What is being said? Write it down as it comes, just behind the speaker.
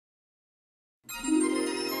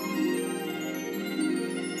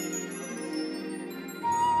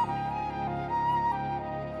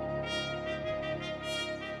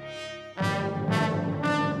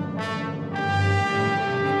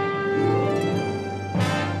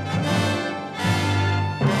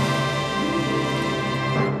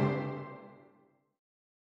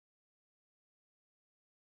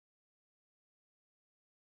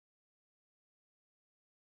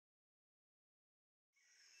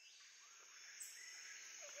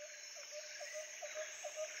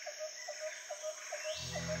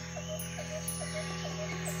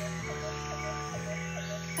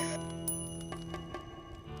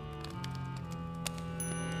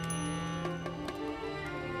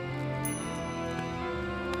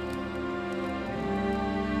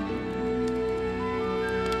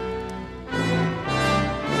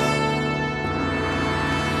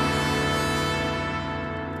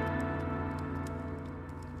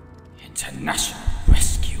International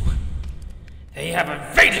rescue. They have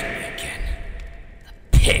invaded me again.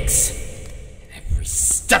 The pigs. Every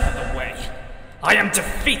step of the way, I am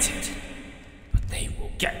defeated. But they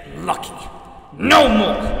will get lucky. No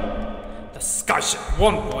more! The Skyship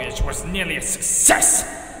 1 voyage was nearly a success,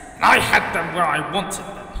 and I had them where I wanted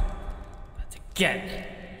them. But again,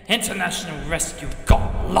 International Rescue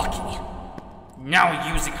got lucky.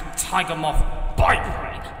 Now using a Tiger Moth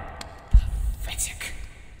biplane. Pathetic.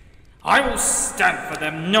 I will stand for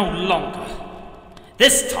them no longer.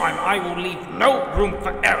 This time I will leave no room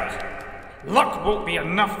for error. Luck won't be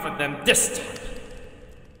enough for them this time.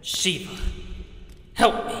 Shiva,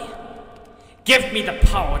 help me. Give me the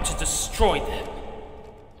power to destroy them.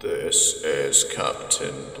 This is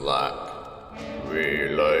Captain Black,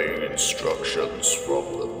 relaying instructions from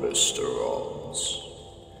the Mysterons.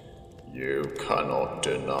 You cannot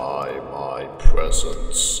deny my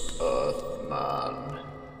presence, Earthman.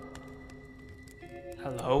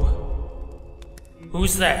 Hello?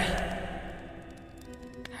 Who's there?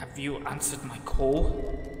 Have you answered my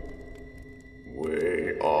call?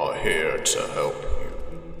 We are here to help you.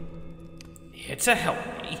 Here to help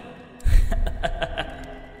me?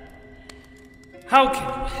 How can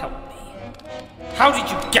you help me? How did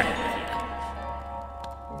you get here?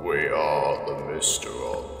 We are the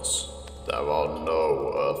Mysterons. There are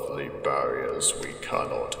no earthly barriers we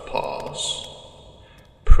cannot pass.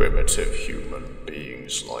 Primitive human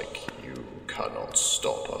beings like you cannot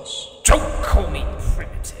stop us. Don't call me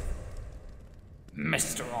primitive.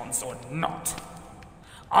 Mysterons or not.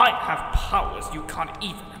 I have powers you can't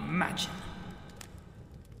even imagine.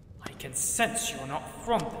 I can sense you're not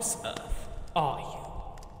from this Earth, are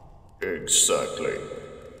you? Exactly.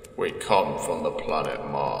 We come from the planet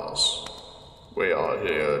Mars. We are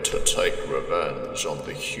here to take revenge on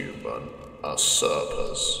the human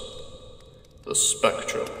usurpers, the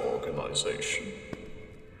Spectrum Organization.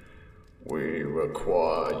 We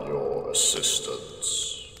require your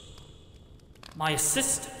assistance. My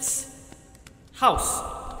assistance? How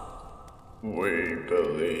so? We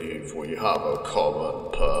believe we have a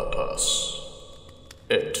common purpose.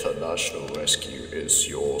 International Rescue is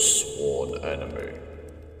your sworn enemy.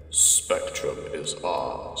 Spectrum is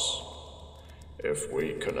ours. If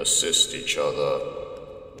we can assist each other,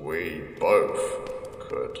 we both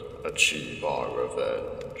could achieve our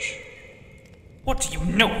revenge. What do you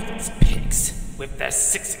know of those pigs, with their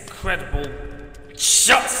 6 incredible,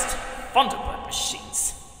 just Thunderbird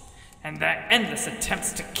machines, and their endless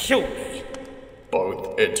attempts to kill me?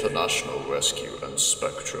 Both International Rescue and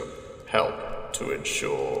Spectrum help to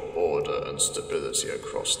ensure order and stability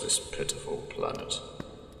across this pitiful planet.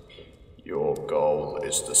 Your goal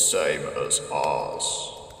is the same as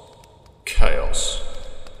ours. Chaos.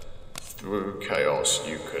 Through chaos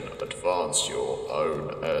you can advance your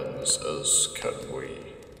own ends, as can we.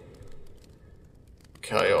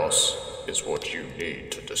 Chaos is what you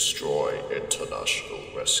need to destroy International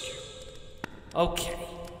Rescue. Okay.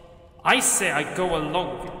 I say I go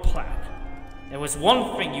along with your plan. There was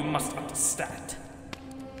one thing you must understand.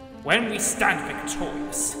 When we stand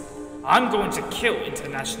victorious, I'm going to kill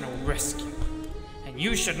International Rescue, and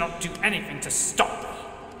you should not do anything to stop me.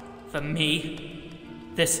 For me,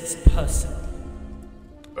 this is personal.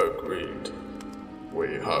 Agreed.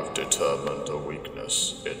 We have determined a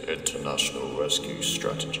weakness in International Rescue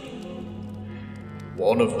strategy.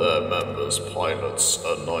 One of their members pilots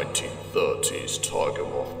a 1930s Tiger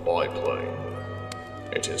Moth biplane.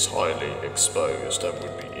 It is highly exposed and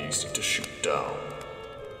would be easy to shoot down.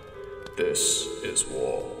 This is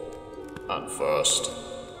war. And first,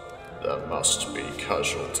 there must be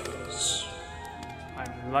casualties.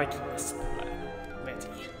 I'm like this plan,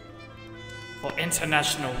 ready. For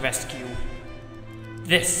International Rescue,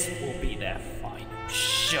 this will be their final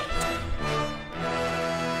showdown.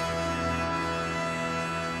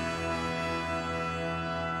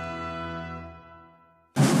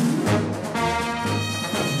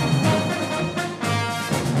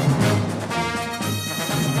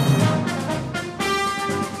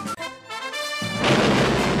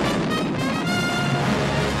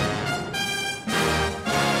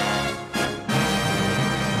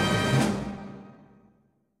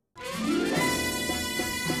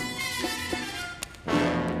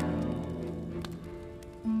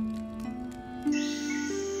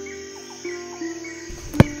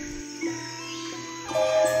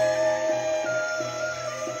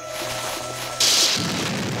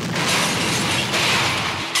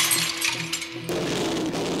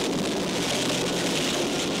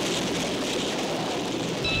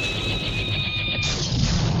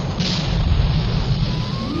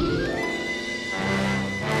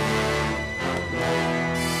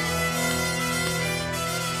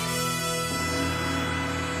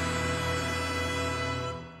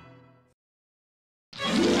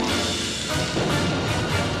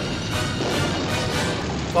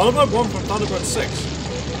 Thunderbird 1 from Thunderbird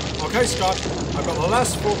 6. Okay, Scott, I've got the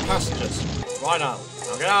last 4 passengers. Right now.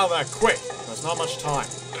 Now get out of there quick. There's not much time.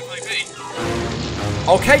 FIB.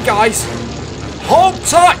 Okay, guys. Hold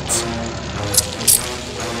tight!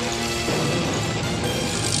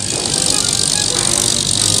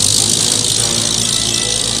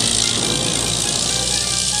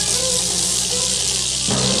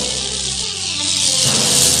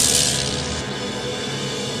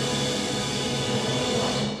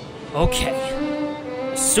 Okay.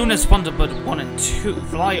 As soon as Thunderbird 1 and 2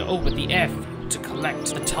 fly over the airfield to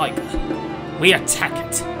collect the Tiger, we attack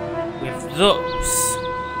it with those.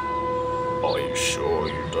 Are you sure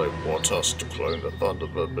you don't want us to clone the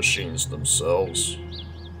Thunderbird machines themselves?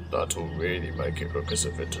 That'll really make it look as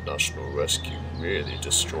if International Rescue really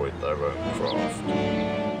destroyed their own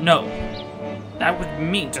craft. No. That would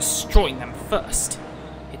mean destroying them first.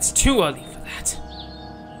 It's too early for that.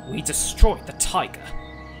 We destroyed the Tiger,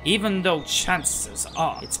 even though chances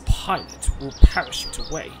are its pilot will parachute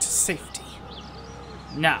away to safety.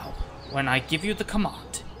 Now, when I give you the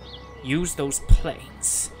command, use those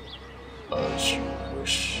planes. As you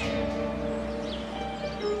wish.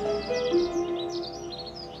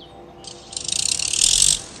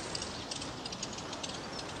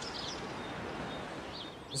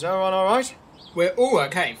 Is everyone alright? We're all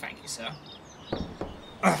okay, thank you, sir.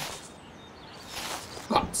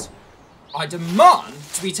 But I demand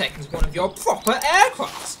to be taken to one of your proper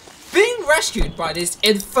aircrafts. Being rescued by this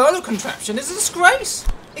infernal contraption is a disgrace.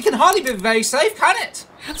 It can hardly be very safe, can it?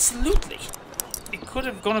 Absolutely. It could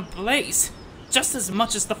have gone ablaze, just as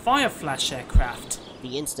much as the Fire Flash aircraft.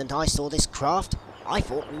 The instant I saw this craft, I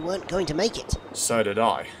thought we weren't going to make it. So did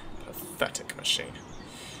I. Pathetic machine.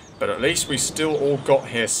 But at least we still all got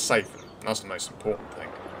here safely. That's the most important thing.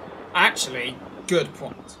 Actually, good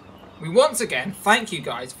point. We once again thank you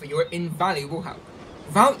guys for your invaluable help.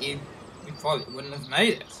 Without you, we probably wouldn't have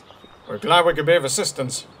made it. We're glad we could be of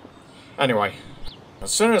assistance. Anyway, as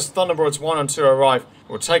soon as Thunderbirds 1 and 2 arrive,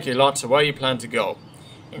 we'll take you lot to where you plan to go,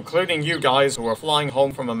 including you guys who are flying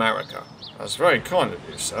home from America. That's very kind of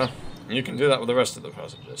you, sir. You can do that with the rest of the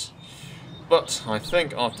passengers. But I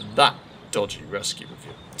think after that dodgy rescue of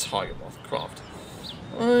your Tiger Moth craft,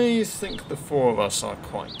 I think the 4 of us are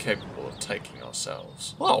quite capable of taking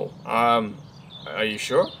ourselves. Oh, are you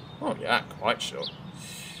sure? Oh yeah, quite sure.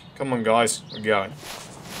 Come on guys, we're going.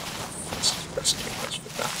 Let's rescue us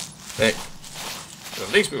with that thing. But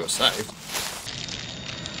at least we were saved.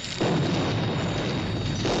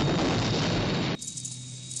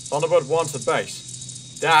 Thunderbird 1 to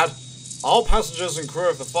base. Dad, all passengers and crew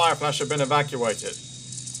of the Fire Flash have been evacuated.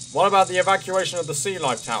 What about the evacuation of the Sea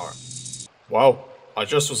Life Tower? Well, I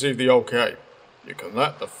just received the okay. You can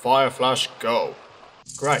let the Fire Flash go.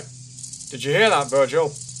 Great. Did you hear that,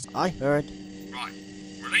 Virgil? I heard. Right.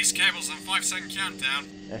 Release cables on 5-second countdown.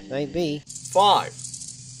 FAB. 5,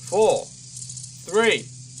 4, 3,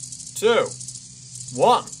 2,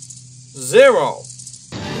 1, 0.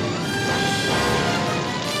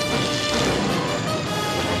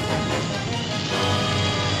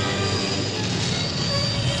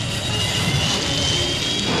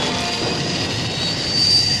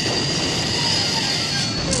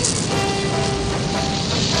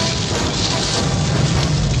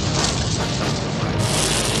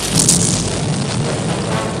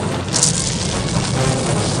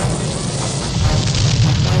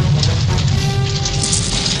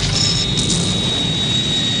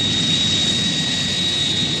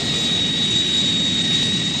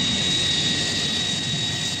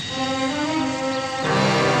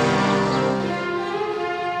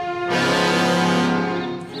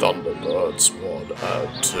 Thunderbirds 1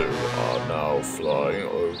 and 2 are now flying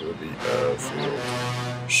over the airfield.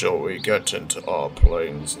 Shall we get into our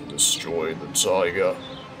planes and destroy the Tiger?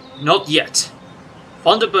 Not yet.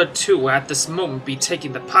 Thunderbird 2 will at this moment be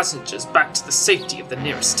taking the passengers back to the safety of the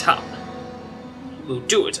nearest town. We'll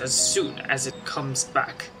do it as soon as it comes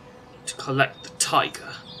back to collect the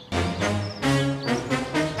Tiger.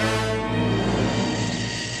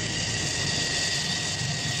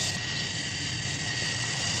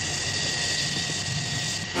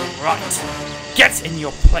 Right. Get in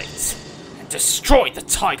your planes and destroy the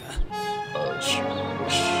Tiger. As you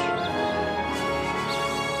wish.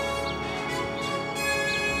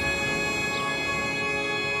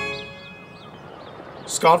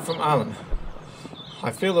 Scott from Alan.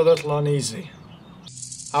 I feel a little uneasy.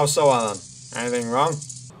 How so, Alan? Anything wrong?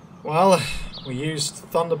 Well, we used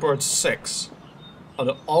Thunderbird 6.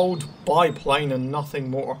 An old biplane and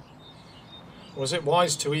nothing more. Was it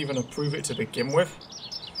wise to even approve it to begin with?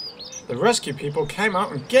 The rescue people came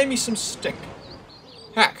out and gave me some stink.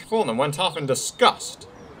 Heck, 4 of them went off in disgust.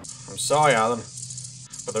 I'm sorry, Alan.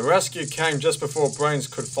 But the rescue came just before Brains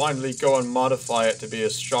could finally go and modify it to be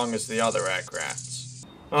as strong as the other aircrafts.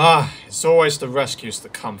 It's always the rescues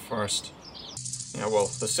that come first. Yeah, well,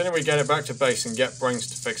 the sooner we get it back to base and get Brains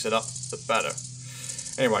to fix it up, the better.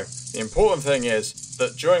 Anyway, the important thing is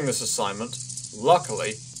that during this assignment,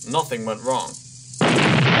 luckily, nothing went wrong.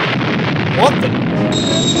 What the?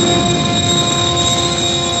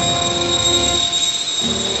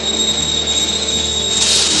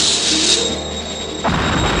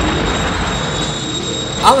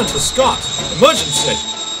 Alan to Scott! Emergency!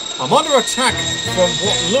 I'm under attack from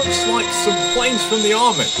what looks like some planes from the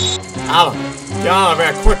army. Alan, get out of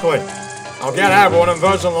here quickly. I'll get airborne and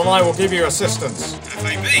Virgil and I will give you assistance.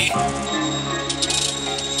 FAB?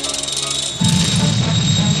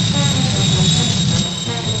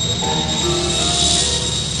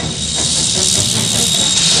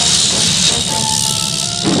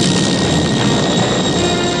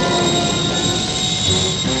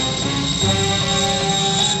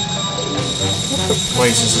 What the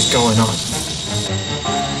blazes is going on?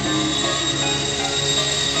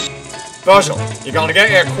 Virgil, you're gonna get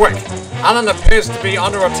here quick. Alan appears to be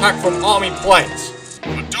under attack from army planes.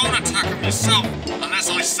 But don't attack him yourself, unless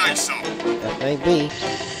I say so. Maybe.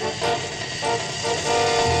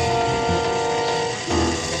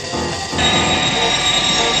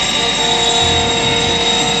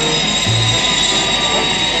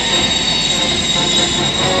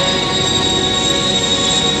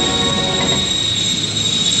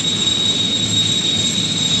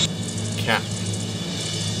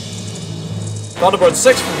 Thunderbird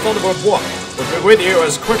 6 from Thunderbird 1. We'll be with you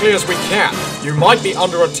as quickly as we can. You might be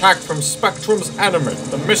under attack from Spectrum's enemy,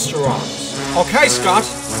 the Mysterons. Okay, Scott.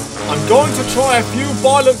 I'm going to try a few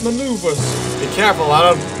violent maneuvers. Be careful,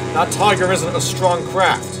 Adam. That Tiger isn't a strong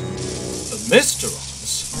craft. The Mysterons?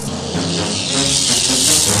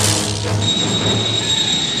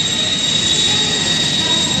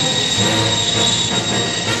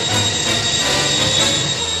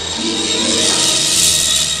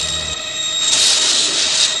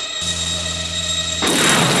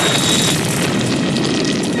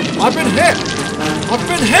 I've been hit! I've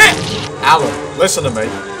been hit! Alan, listen to me.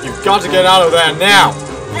 You've got to get out of there now!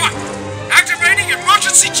 Right! Activating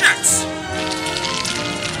emergency jets!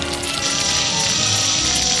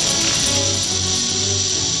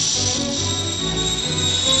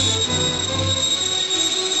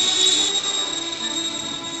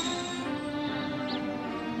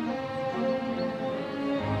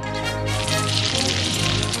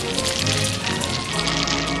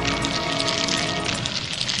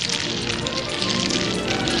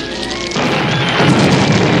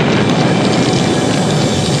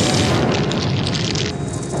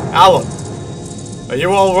 Alan, are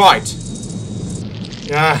you alright?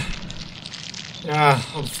 Yeah,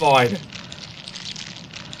 I'm fine.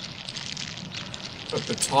 But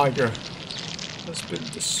the Tiger has been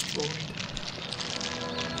destroyed.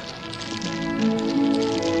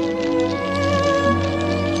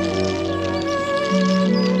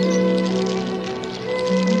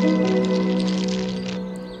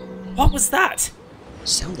 What was that?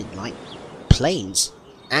 Sounded like planes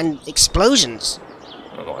and explosions.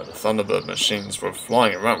 Like the Thunderbird machines were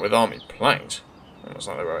flying around with army planes. It was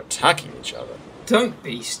like they were attacking each other. Don't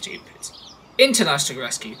be stupid. International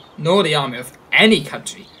rescue, nor the army of any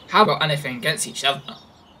country, have got anything against each other.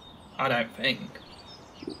 I don't think.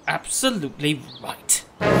 Absolutely right.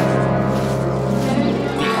 The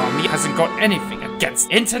army hasn't got anything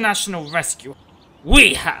against international rescue.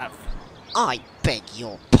 We have. I beg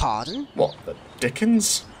your pardon? What, the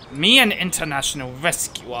Dickens? Me and international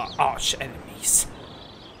rescue are arch enemies.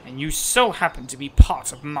 And you so happen to be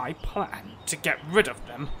part of my plan to get rid of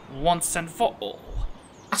them once and for all.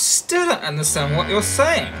 I still don't understand what you're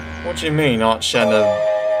saying. What do you mean, arch enemies?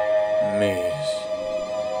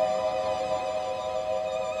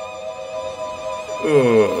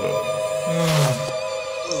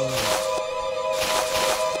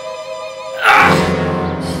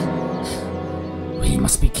 We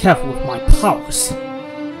must be careful with my powers.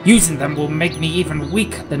 Using them will make me even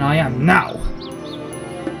weaker than I am now.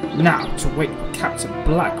 Now, to wait for Captain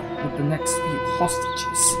Black with the next few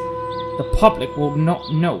hostages. The public will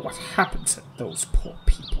not know what happened to those poor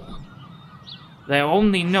people. They'll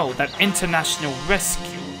only know that international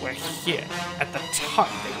rescue were here at the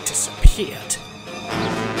time they disappeared.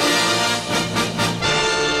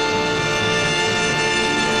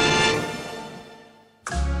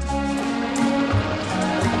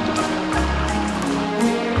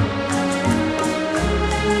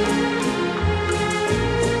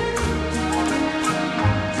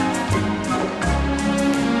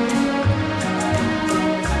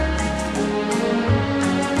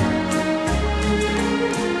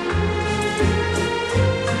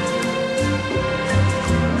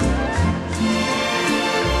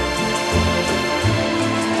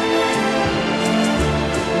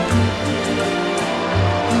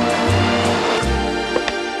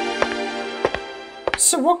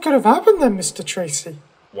 So what could have happened then, Mr. Tracy?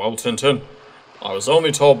 Well, Tin-Tin, I was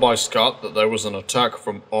only told by Scott that there was an attack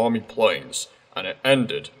from Army planes, and it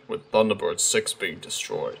ended with Thunderbird 6 being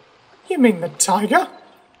destroyed. You mean the Tiger?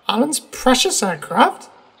 Alan's precious aircraft?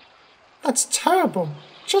 That's terrible,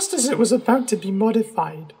 just as it was about to be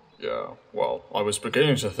modified. Yeah, well, I was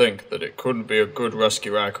beginning to think that it couldn't be a good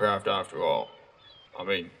rescue aircraft after all. I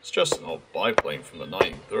mean, it's just an old biplane from the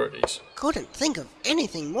 1930s. Couldn't think of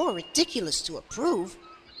anything more ridiculous to approve.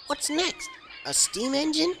 What's next? A steam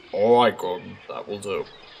engine? Alright, Gordon, that will do.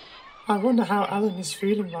 I wonder how Alan is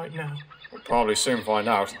feeling right now. We'll probably soon find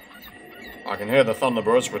out. I can hear the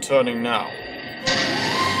Thunderbirds returning now.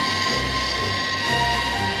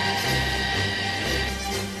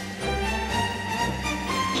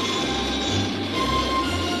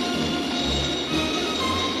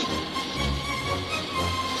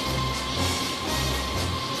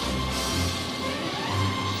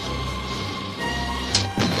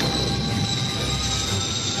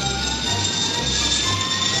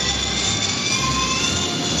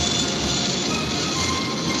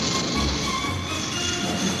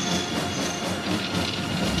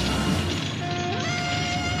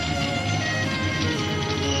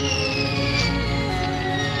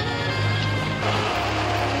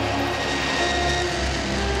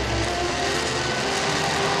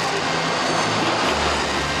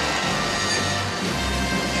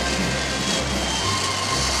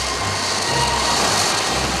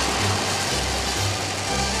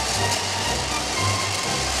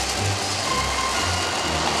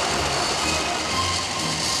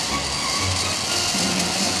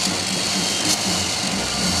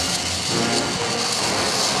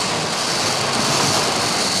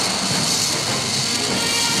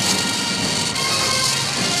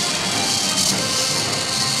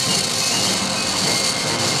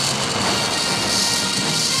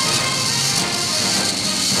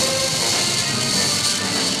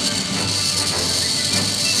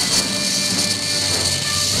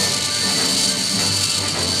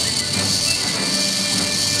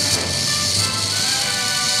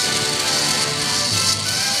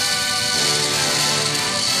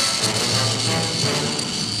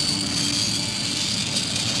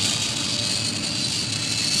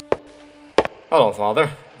 Hello,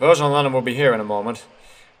 Father. Virgil and Alan will be here in a moment.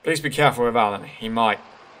 Please be careful with Alan. He might,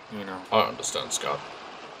 you know. I understand, Scott.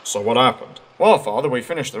 So what happened? Well, Father, we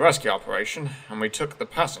finished the rescue operation, and we took the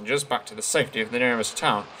passengers back to the safety of the nearest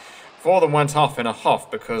town. Four of them went off in a huff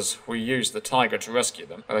because we used the Tiger to rescue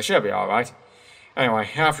them. But they should be alright. Anyway,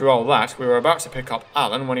 after all that, we were about to pick up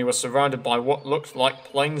Alan when he was surrounded by what looked like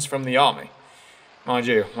planes from the army. Mind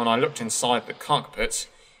you, when I looked inside the cockpits,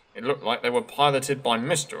 it looked like they were piloted by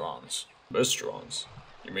Mysterons. Mysterons?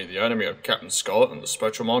 You mean the enemy of Captain Scarlet and the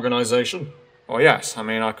Spectrum Organization? Well, yes. I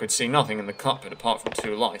mean, I could see nothing in the cockpit apart from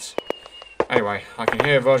two lights. Anyway, I can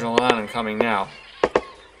hear Virgil and Alan coming now.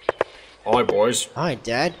 Hi, boys. Hi,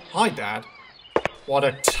 Dad. Hi, Dad. What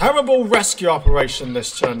a terrible rescue operation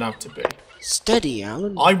this turned out to be. Steady,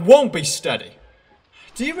 Alan. I won't be steady.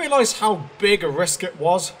 Do you realise how big a risk it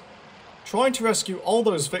was? Trying to rescue all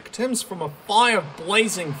those victims from a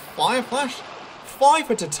fire-blazing fire flash? 5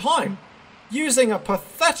 at a time, using a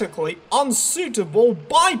pathetically unsuitable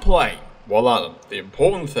biplane. Well, Alan, the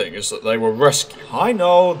important thing is that they were rescued. I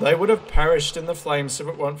know, they would have perished in the flames if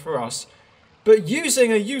it weren't for us. But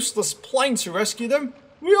using a useless plane to rescue them,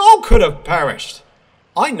 we all could have perished.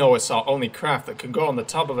 I know it's our only craft that can go on the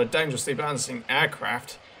top of a dangerously balancing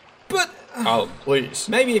aircraft. But Alan, please.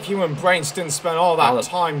 maybe if you and Brains didn't spend all that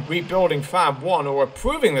time rebuilding Fab 1 or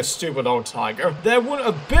approving this stupid old Tiger, there wouldn't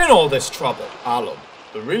have been all this trouble. Alan,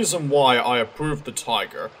 the reason why I approved the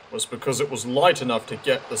Tiger was because it was light enough to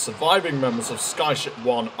get the surviving members of Skyship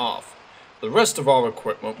 1 off. The rest of our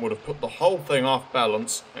equipment would have put the whole thing off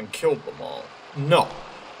balance and killed them all. No.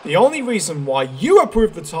 The only reason why you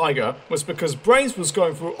approved the Tiger was because Brains was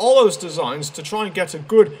going through all those designs to try and get a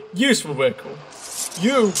good, useful vehicle.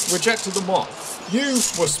 You rejected them all. You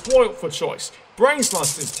were spoilt for choice. Brains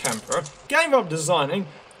lost his temper, gave up designing,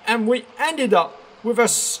 and we ended up with a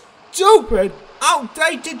stupid,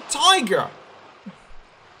 outdated Tiger.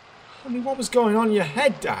 I mean, what was going on in your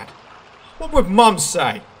head, Dad? What would Mum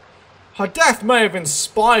say? Her death may have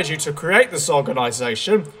inspired you to create this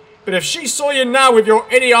organization, but if she saw you now with your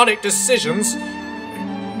idiotic decisions...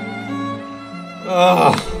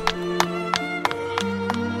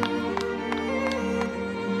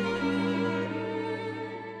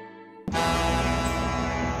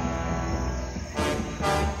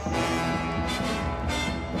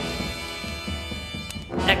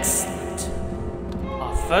 Excellent.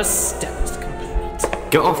 Our first step is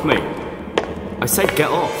complete. Get off me. I said get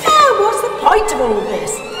off. Oh, what's the point of all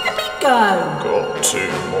this? Let me go. Got 2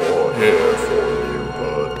 more here for you,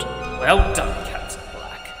 bud. Well done, Captain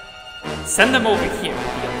Black. Send them over here with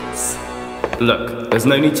the others. Look, there's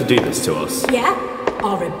no need to do this to us. Yeah,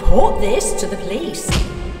 I'll report this to the police.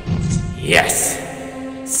 Yes!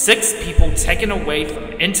 6 people taken away from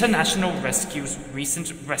International Rescue's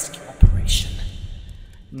recent rescue operation.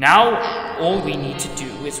 Now, all we need to do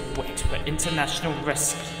is wait for International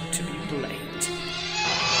Rescue to be blamed.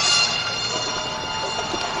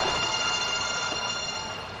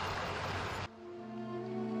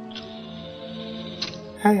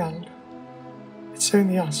 Hey, Alan. It's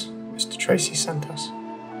only us. Mr. Tracy sent us.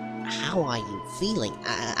 How are you feeling,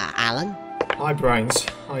 Alan? Hi, Brains.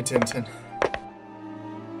 Hi, Tin-Tin.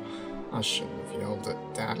 I shouldn't have yelled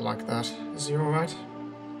at Dad like that. Is he alright?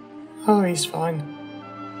 Oh, he's fine.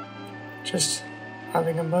 Just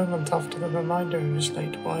having a moment after the reminder of his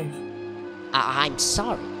late wife. I'm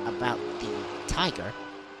sorry about the tiger.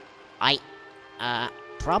 I,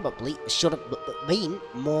 probably should have been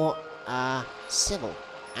more, civil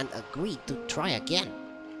and agreed to try again.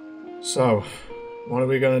 So, what are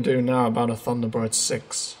we gonna do now about a Thunderbird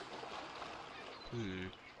 6?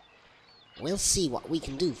 We'll see what we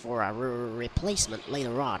can do for a replacement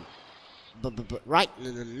later on. But right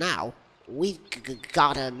now, we've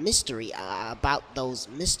got a mystery about those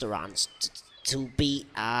Mysterons to be,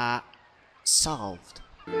 solved.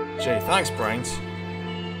 Gee, thanks, Brains.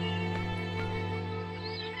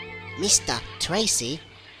 Mr. Tracy,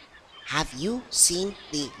 have you seen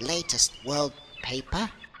the latest world paper?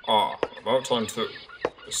 Ah, about time too.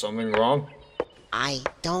 Is something wrong? I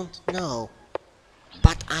don't know,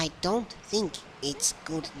 but I don't think it's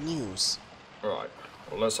good news. Right,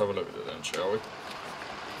 well let's have a look at it then, shall we?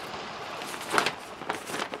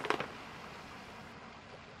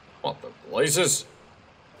 What the blazes?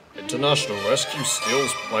 International Rescue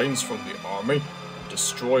steals planes from the army and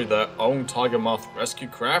destroy their own Tiger Moth rescue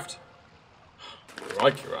craft? You're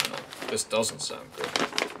right, Kyrano. This doesn't sound good.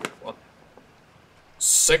 What?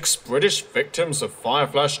 6 British victims of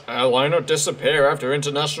Fireflash airliner disappear after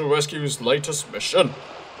International Rescue's latest mission.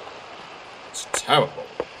 It's terrible.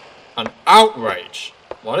 An outrage.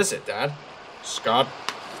 What is it, Dad? Scott,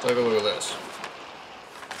 take a look at this.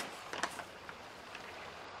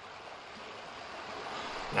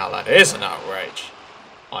 Now that is an outrage.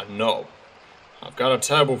 I know. I've got a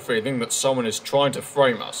terrible feeling that someone is trying to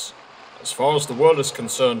frame us. As far as the world is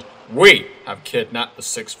concerned, we have kidnapped the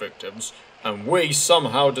 6 victims, and we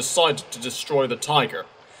somehow decided to destroy the tiger.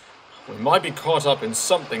 We might be caught up in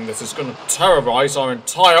something that is going to terrorize our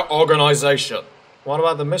entire organization. What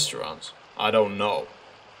about the Mysterons? I don't know.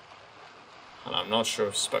 And I'm not sure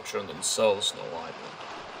if Spectrum themselves know either.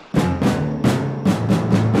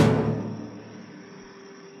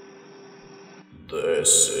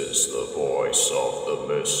 This is the voice of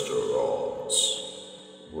the Mysterons.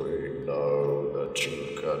 We know that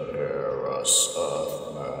you can hear us,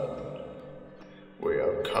 Earthmen. We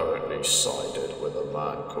are currently sided with a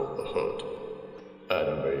man called the Hood,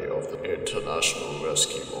 enemy of the International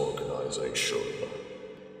Rescue Organization.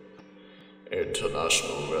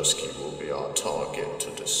 International Rescue will be our target to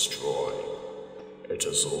destroy. It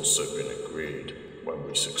has also been agreed when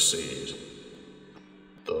we succeed,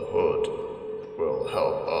 the Hood will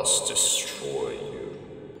help us destroy you.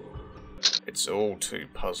 It's all too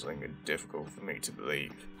puzzling and difficult for me to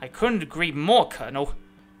believe. I couldn't agree more, Colonel.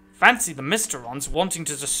 Fancy the Mysterons wanting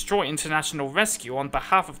to destroy International Rescue on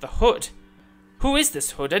behalf of the Hood. Who is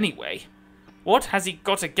this Hood, anyway? What has he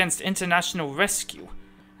got against International Rescue?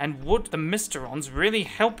 And would the Mysterons really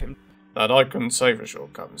help him? That I couldn't say for sure,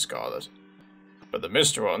 Captain Scarlet. But the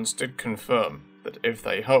Mysterons did confirm that if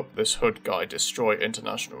they help this Hood guy destroy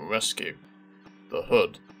International Rescue, the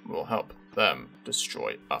Hood will help them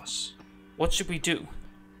destroy us. What should we do?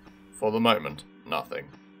 For the moment, nothing.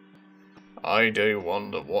 I do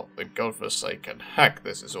wonder what the godforsaken heck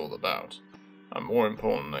this is all about. And more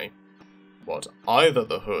importantly, what either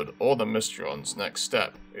the Hood or the Mysterons' next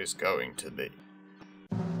step is going to be.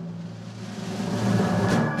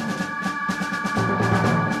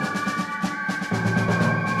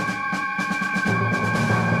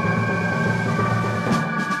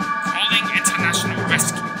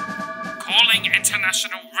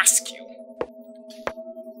 International Rescue.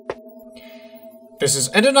 This is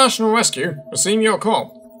International Rescue. Receiving your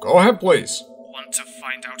call. Go ahead, please. Want to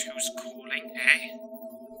find out who's calling, eh?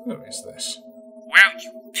 Who is this? Well,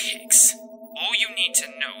 you pigs. All you need to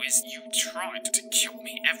know is you tried to kill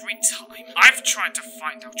me every time. I've tried to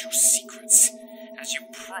find out your secrets, as you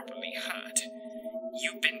probably heard.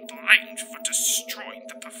 You've been blamed for destroying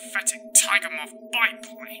the pathetic Tiger Moth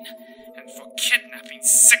biplane and for kidnapping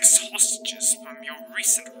 6 hostages from your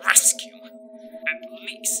recent rescue. At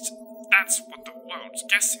least, that's what the world's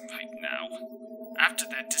guessing right now, after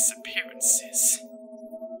their disappearances.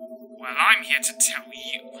 Well, I'm here to tell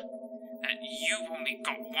you that you've only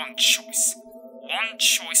got one choice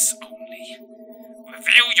only.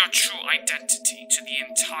 Reveal your true identity to the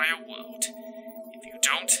entire world. If you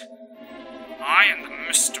don't, I and the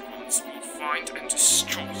Mysterons will find and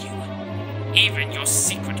destroy you, even your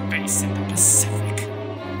secret base in the Pacific.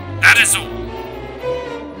 That is all.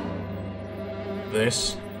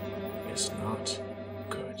 This is not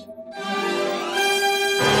good.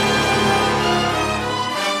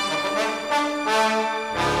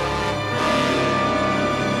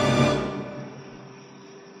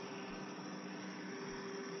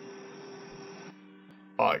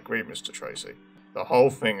 I agree, Mr. Tracy. The whole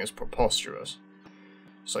thing is preposterous.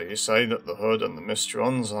 So you say that the Hood and the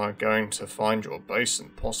Mysterons are going to find your base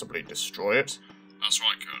and possibly destroy it? That's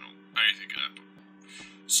right, Colonel. Anything can happen.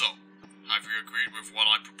 So, have you agreed with what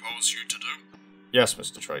I propose you to do? Yes,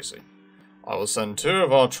 Mr. Tracy. I will send 2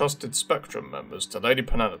 of our trusted Spectrum members to Lady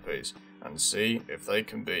Penelope's and see if they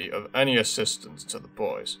can be of any assistance to the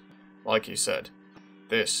boys. Like you said,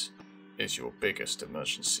 this is your biggest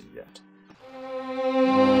emergency yet.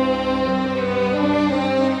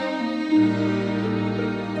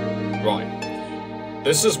 Right.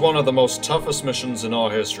 This is one of the most toughest missions in our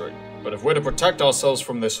history, but if we're to protect ourselves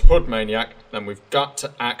from this Hood maniac, then we've got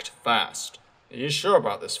to act fast. Are you sure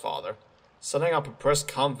about this, Father? Setting up a press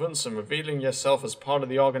conference and revealing yourself as part of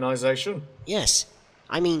the organization? Yes.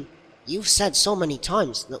 I mean, you've said so many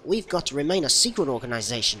times that we've got to remain a secret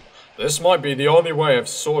organization. This might be the only way of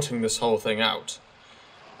sorting this whole thing out.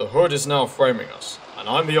 The Hood is now framing us, and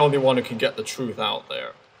I'm the only one who can get the truth out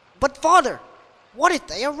there. But Father, what if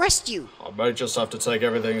they arrest you? I may just have to take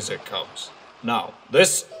everything as it comes. Now,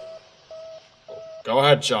 this... Go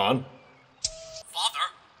ahead, John. Father,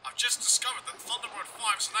 I've just discovered that Thunderbird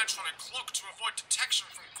 5's electronic clock to avoid detection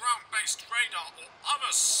from ground-based radar or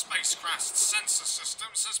other spacecraft sensor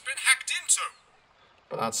systems has been hacked into.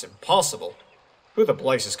 But that's impossible. Who the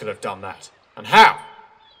blazes could have done that? And how?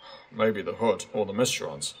 Maybe the Hood or the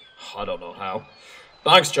Mysterons. I don't know how.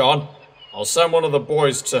 Thanks, John. I'll send one of the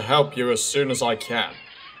boys to help you as soon as I can.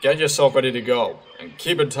 Get yourself ready to go, and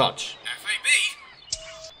keep in touch.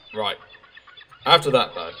 FAB? Right. After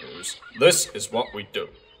that bad news, this is what we do.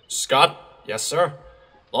 Scott? Yes, sir?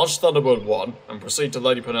 Launch Thunderbird 1 and proceed to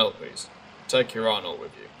Lady Penelope's. Take Kyrano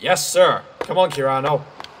with you. Yes, sir. Come on, Kyrano.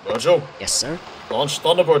 Virgil? Yes, sir. Launch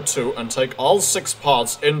Thunderbird 2 and take all 6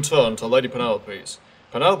 pods in turn to Lady Penelope's.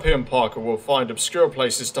 Penelope and Parker will find obscure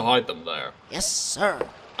places to hide them there. Yes, sir.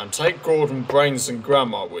 And take Gordon, Brains, and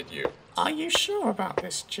Grandma with you. Are you sure about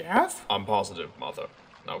this, Jeff? I'm positive, Mother.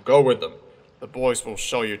 Now go with them. The boys will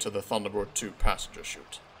show you to the Thunderbird 2 passenger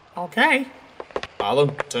chute. Okay.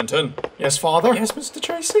 Alan, Tin-Tin. Yes, Father? Yes, Mr.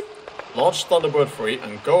 Tracy? Launch Thunderbird 3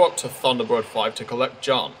 and go up to Thunderbird 5 to collect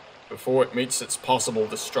John before it meets its possible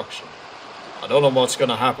destruction. I don't know what's going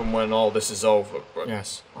to happen when all this is over, but...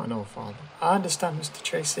 Yes, I know, Father. I understand, Mr.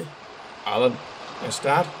 Tracy. Alan? Yes,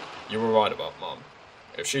 Dad? You were right about Mom.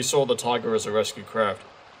 If she saw the Tiger as a rescue craft,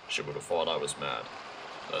 she would have thought I was mad.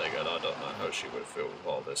 Then again, I don't know how she would feel with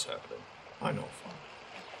all this happening. I know, Father.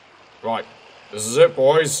 Right, this is it,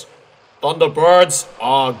 boys. Thunderbirds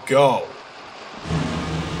are go.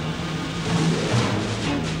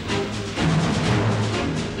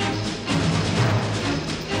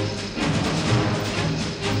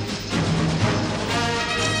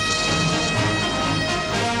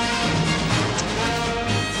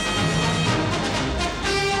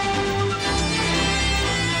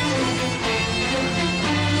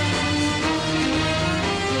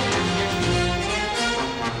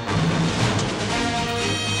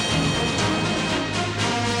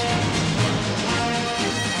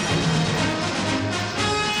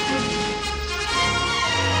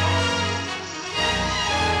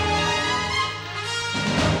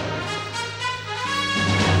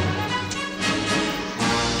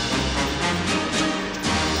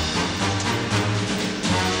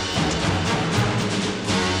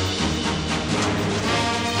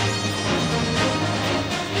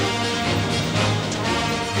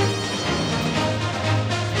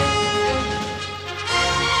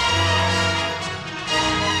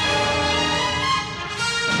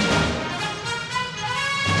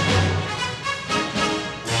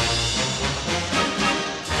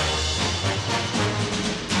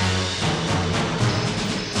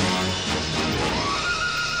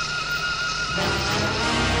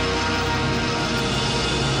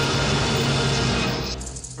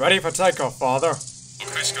 Ready for takeoff, Father.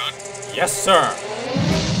 Okay, Scott. Yes, sir.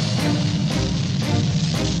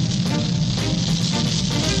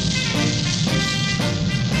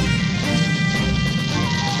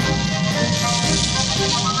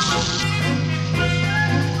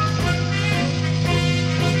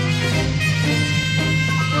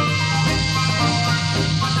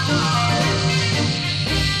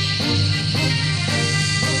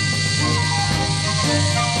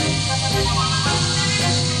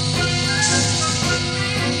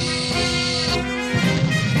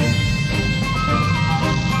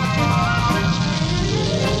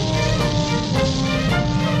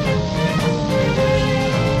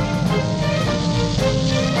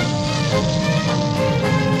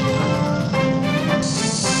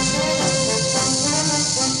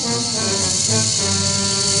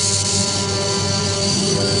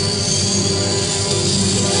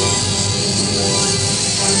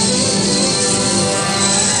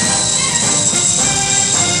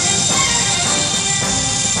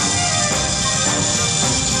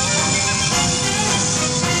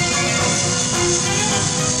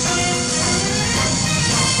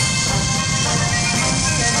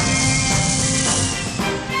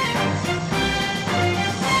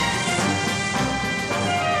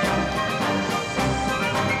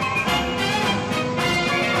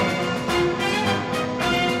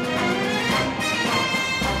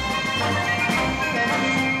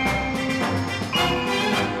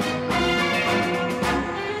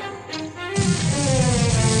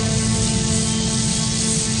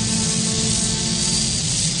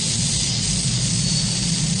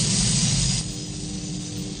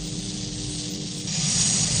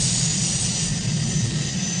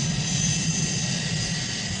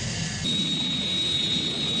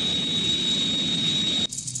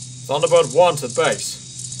 Thunderbird 1 to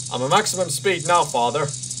base. I'm at maximum speed now, Father.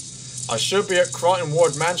 I should be at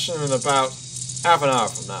Creighton-Ward Mansion in about half an hour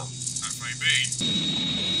from now. That may be.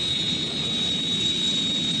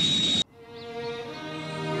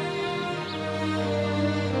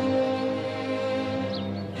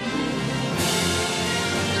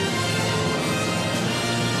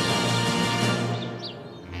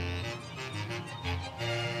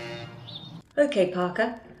 OK,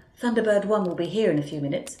 Parker. Thunderbird 1 will be here in a few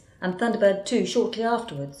minutes, and Thunderbird 2 shortly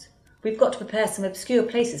afterwards. We've got to prepare some obscure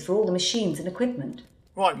places for all the machines and equipment.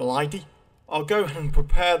 Right, m'lady. I'll go and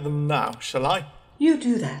prepare them now, shall I? You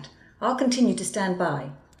do that. I'll continue to stand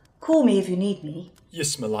by. Call me if you need me.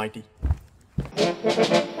 Yes, m'lady.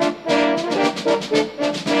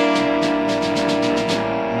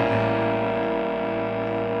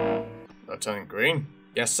 Lieutenant Green?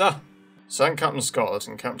 Yes, sir. Send Captain Scarlet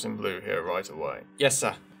and Captain Blue here right away. Yes,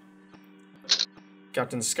 sir.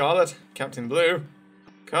 Captain Scarlet, Captain Blue,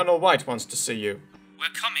 Colonel White wants to see you. We're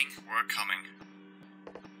coming. We're coming.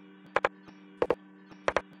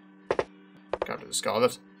 Captain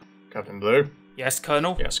Scarlet, Captain Blue. Yes,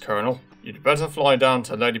 Colonel? Yes, Colonel. You'd better fly down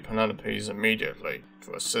to Lady Penelope's immediately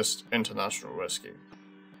to assist international rescue.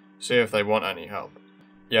 See if they want any help.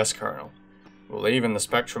 Yes, Colonel. We'll leave in the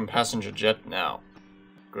Spectrum passenger jet now.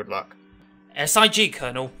 Good luck. SIG,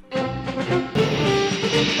 Colonel.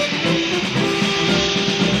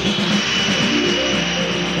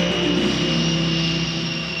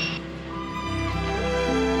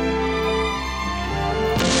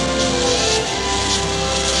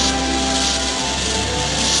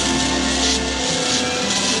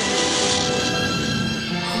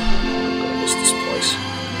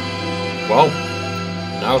 Well,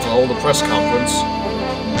 now to hold the press conference.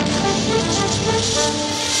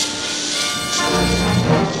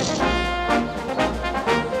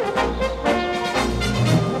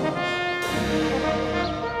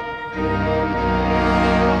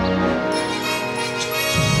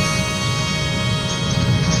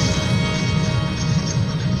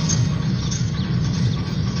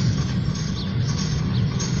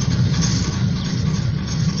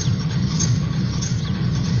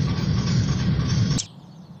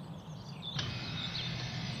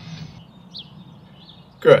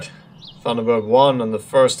 Good. Thunderbird 1 and the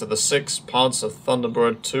first of the 6 pods of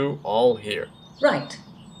Thunderbird 2 all here. Right.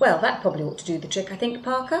 Well, that probably ought to do the trick, I think,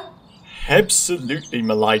 Parker. Absolutely,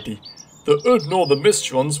 m'lady. The Earth nor the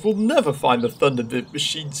Mysterons will never find the Thunderbird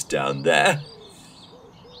machines down there.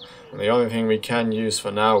 The only thing we can use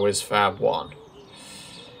for now is Fab 1.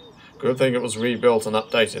 Good thing it was rebuilt and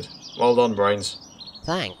updated. Well done, Brains.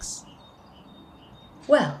 Thanks.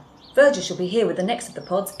 Well, Virgil shall be here with the next of the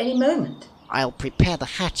pods any moment. I'll prepare the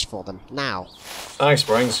hatch for them now. Thanks,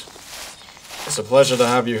 Brains. It's a pleasure to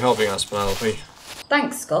have you helping us, Penelope.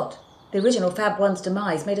 Thanks, Scott. The original Fab 1's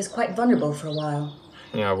demise made us quite vulnerable for a while.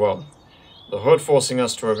 Yeah, well, The hood forcing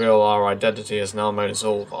us to reveal our identity has now made us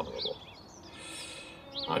all vulnerable.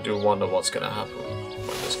 I do wonder what's going to happen when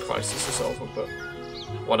this crisis is over, but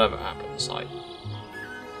whatever happens, I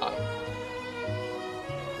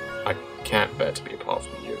can't bear to be apart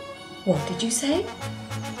from you. What did you say?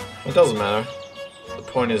 It doesn't matter. The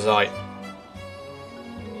point is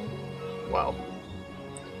well...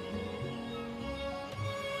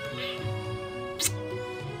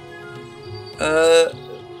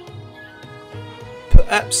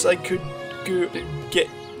 Perhaps I could go and get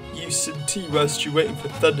you some tea whilst you're waiting for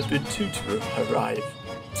Thunderbird 2 to arrive.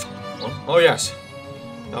 Oh yes.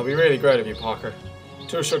 That'll be really great of you, Parker.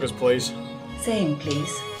 2 sugars, please. Same,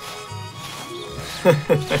 please.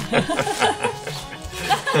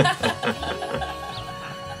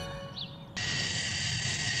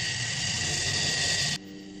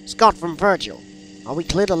 Scott from Virgil. Are we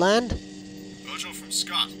clear to land? Virgil from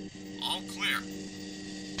Scott. All clear.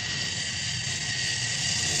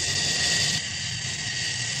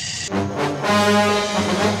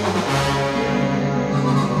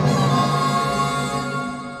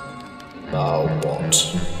 Now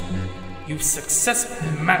what? You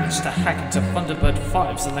successfully managed to hack into Thunderbird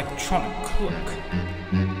 5's electronic cloak.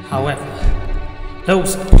 However,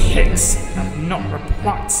 those pigs have not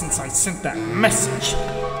replied since I sent that message.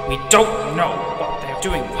 We don't know what they're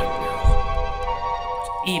doing right now.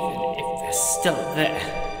 But even if they're still there,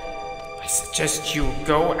 I suggest you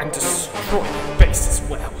go and destroy the base as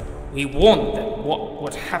well. We warned them what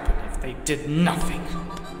would happen if they did nothing.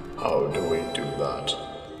 How do we do that?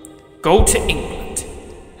 Go to England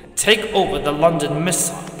and take over the London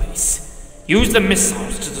missile base. Use the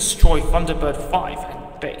missiles to destroy Thunderbird 5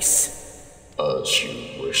 and base. As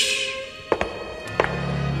you wish.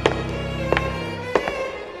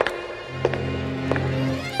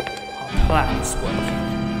 Our plan is working.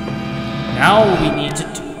 Now all we need to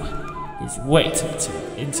do is wait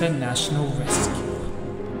until international rescue.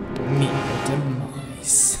 Meet the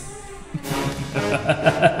demise.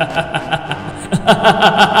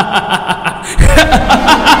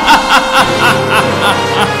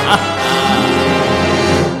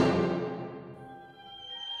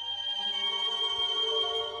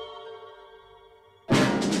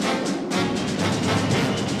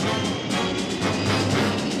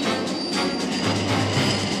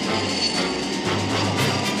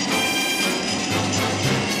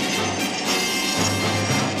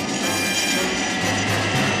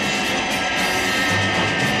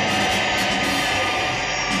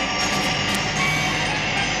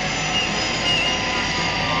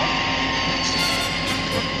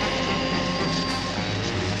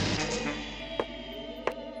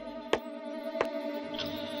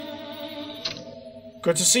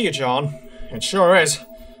 Good to see you, John. It sure is.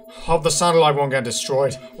 Hope the satellite won't get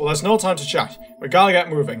destroyed. Well, there's no time to chat. We gotta get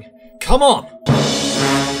moving. Come on!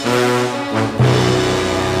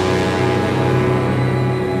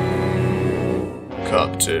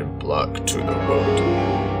 Captain Black to the hood.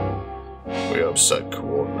 We have set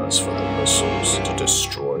coordinates for the missiles to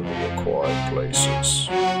destroy the required places.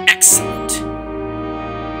 Excellent.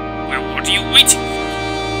 Well, what are you waiting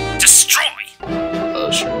for? Destroy!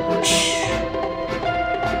 As you wish.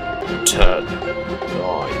 10, 9,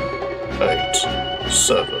 8,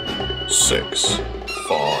 7, 6, 5,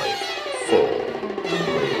 4, 3,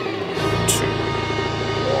 2,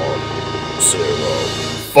 1, 0.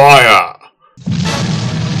 Fire!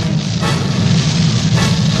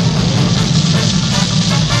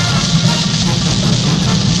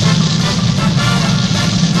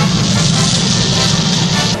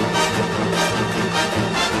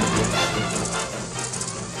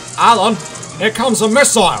 Alan, here comes a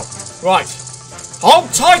missile! Right.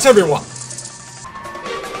 Hold tight, everyone!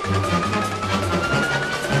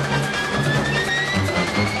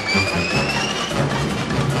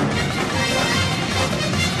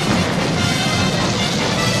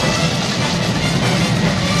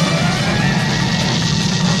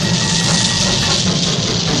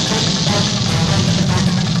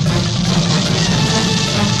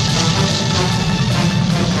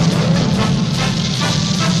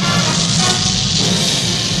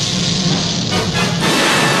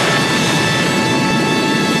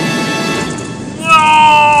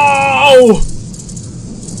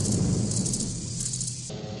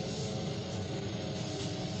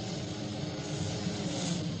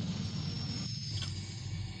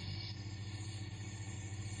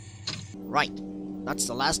 Right. That's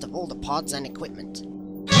the last of all the pods and equipment.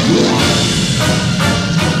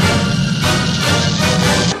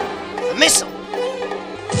 A missile!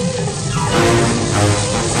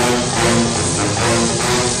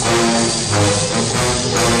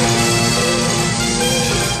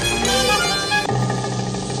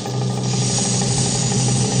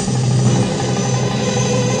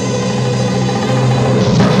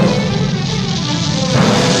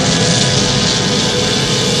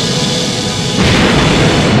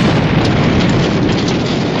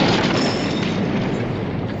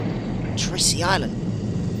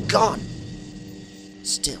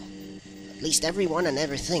 At least everyone and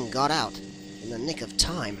everything got out in the nick of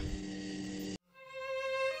time.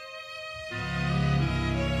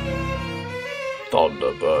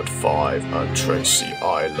 Thunderbird 5 and Tracy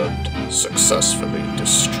Island successfully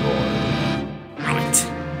destroyed.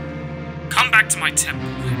 Right. Come back to my temple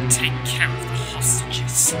and take care of the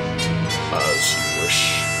hostages. As you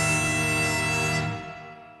wish.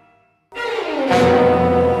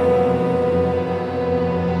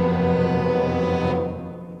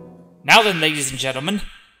 Now then, ladies and gentlemen,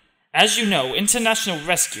 as you know, International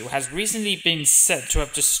Rescue has recently been said to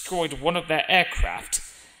have destroyed one of their aircraft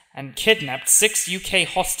and kidnapped 6 UK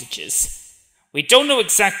hostages. We don't know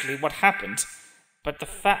exactly what happened, but the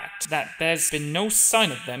fact that there's been no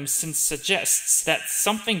sign of them since suggests that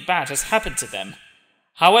something bad has happened to them.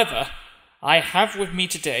 However, I have with me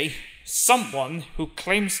today someone who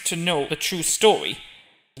claims to know the true story.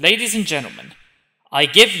 Ladies and gentlemen, I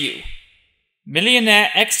give you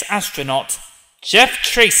millionaire ex-astronaut Jeff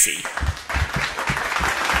Tracy.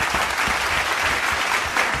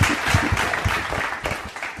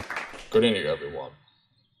 Good evening, everyone.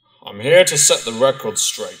 I'm here to set the record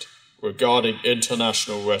straight regarding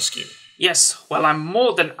international rescue. Yes, well, I'm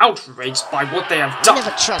more than outraged by what they have done. I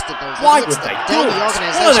never trusted those Why idiots would they that do ran it? the What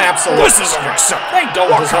organization. an absolute... This is unacceptable. They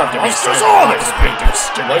don't deserve to be monsters saved. are these people?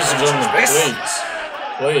 Ladies and gentlemen,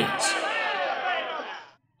 please.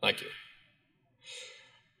 Thank you.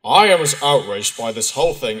 I am as outraged by this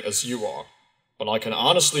whole thing as you are, but I can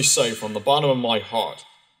honestly say from the bottom of my heart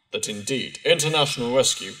that indeed International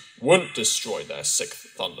Rescue wouldn't destroy their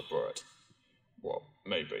 6th Thunderbird. Well,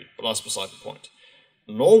 maybe, but that's beside the point.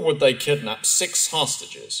 Nor would they kidnap 6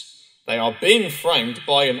 hostages. They are being framed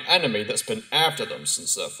by an enemy that's been after them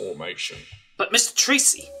since their formation. But Mr.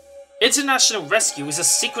 Tracy, International Rescue is a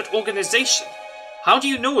secret organization. How do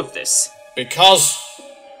you know of this? Because,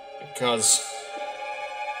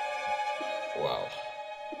 well,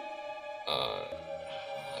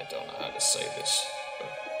 I don't know how to say this,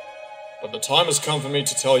 but the time has come for me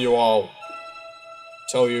to tell you all,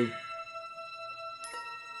 tell you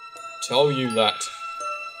that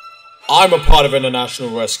I'm a part of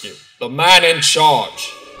International Rescue, the man in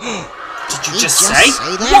charge. Did you He just say?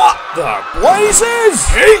 that? What the blazes?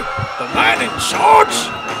 He? The man in charge?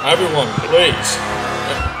 Everyone, please.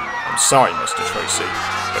 I'm sorry, Mr. Tracy,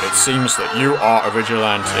 but it seems that you are a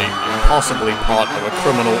vigilante and possibly part of a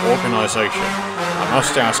criminal organization. I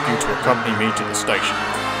must ask you to accompany me to the station.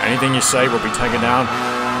 Anything you say will be taken down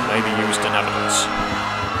and may be used in evidence.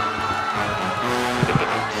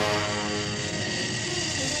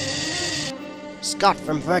 Scott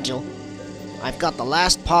from Virgil. I've got the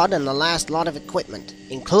last pod and the last lot of equipment,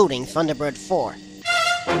 including Thunderbird 4.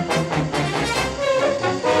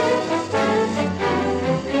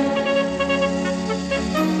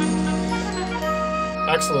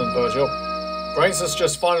 Excellent, Virgil. Brains has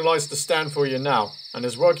just finalized the stand for you now, and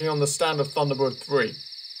is working on the stand of Thunderbird 3.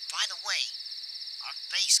 By the way, our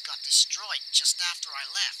base got destroyed just after I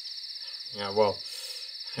left. Yeah, well,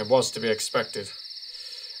 it was to be expected.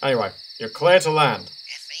 Anyway, you're clear to land.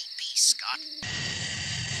 FAB, Scott.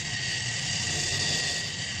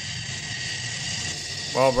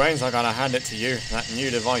 Well, Brains, I gotta hand it to you. That new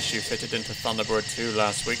device you fitted into Thunderbird 2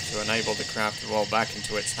 last week to enable the craft to roll back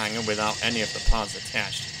into its hangar without any of the parts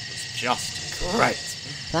attached was just great.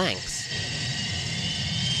 Thanks.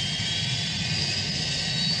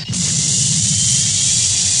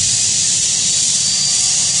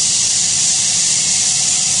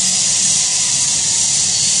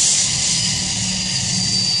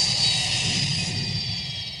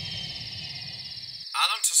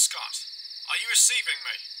 Alan to Scott. Are you receiving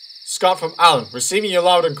me? Scott from Alan, receiving you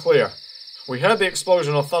loud and clear. We heard the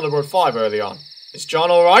explosion of Thunderbird 5 early on. Is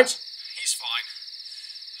John alright? He's fine.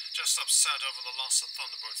 Just upset over the loss of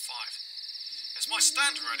Thunderbird 5. Is my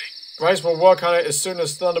stand ready? Brains will work on it as soon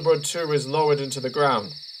as Thunderbird 2 is lowered into the ground.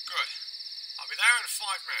 Good. I'll be there in 5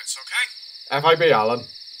 minutes, okay? FIB, Alan.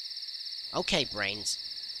 Okay, Brains.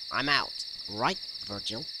 I'm out. Right,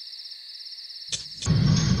 Virgil?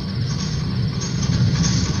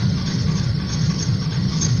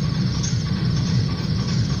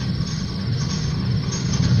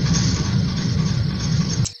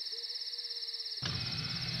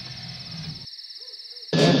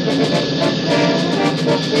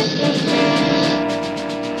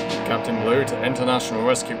 Captain Blue to International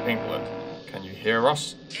Rescue England. Can you hear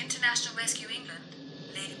us? International Rescue England.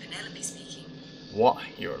 Lady Penelope speaking. What,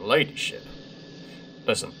 your ladyship?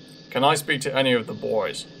 Listen, can I speak to any of the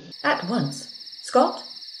boys? At once. Scott?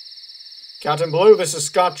 Captain Blue, this is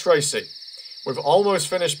Scott Tracy. We've almost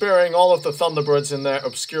finished burying all of the Thunderbirds in their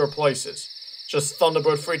obscure places. Just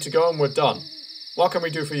Thunderbird free to go and we're done. What can we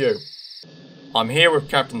do for you? I'm here with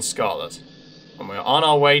Captain Scarlet, and we're on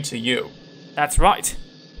our way to you. That's right.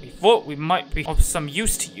 We thought we might be of some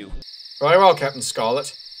use to you. Very well, Captain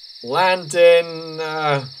Scarlet. Land in,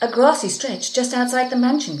 A grassy stretch just outside the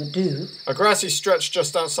mansion would do. a grassy stretch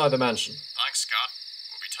just outside the mansion. Thanks, Scott.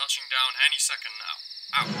 We'll be touching down any second now.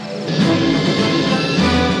 Out.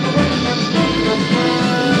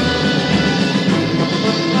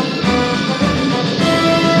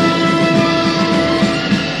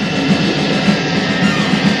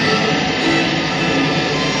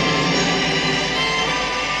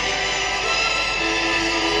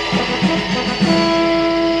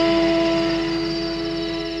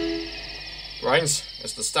 Brains,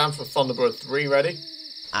 is the stand for Thunderbird 3 ready?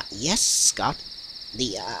 Yes, Scott.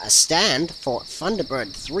 The stand for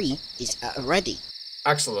Thunderbird 3 is ready.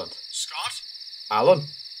 Excellent. Scott, Alan?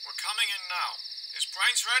 we're coming in now. Is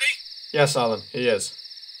Brains ready? Yes, Alan, he is.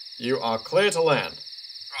 You are clear to land.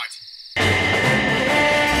 Right.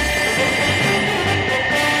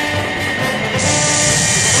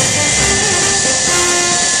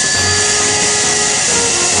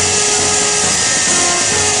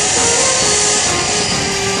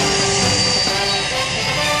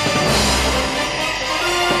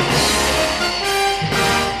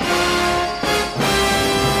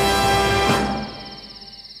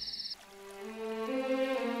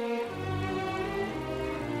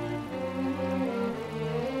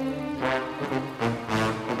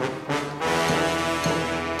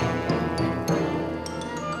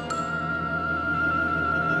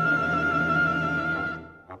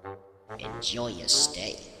 Enjoy your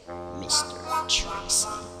stay, Mr. Tracy.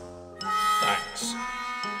 Thanks.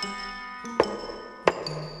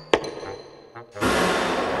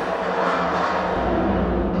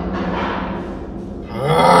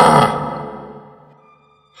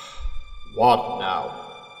 What now?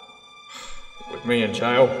 With me in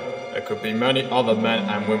jail, there could be many other men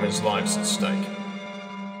and women's lives at stake.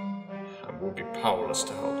 And we'll be powerless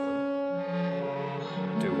to help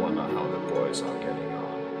them. I do wonder how the boys are getting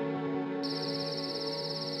on.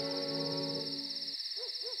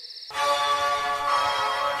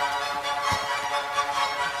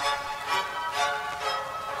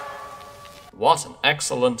 What an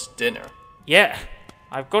excellent dinner. Yeah,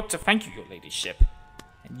 I've got to thank you, your ladyship.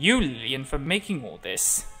 And you, Lillian, for making all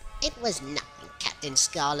this. It was nothing, Captain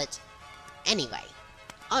Scarlet. Anyway,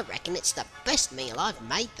 I reckon it's the best meal I've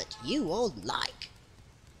made that you all like.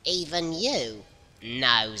 Even you,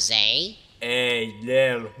 Nosey. Hey,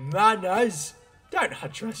 Lil, manners. Don't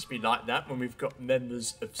address me like that when we've got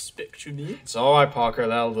members of Spectrum here. It's alright, Parker,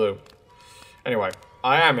 that'll do. Anyway,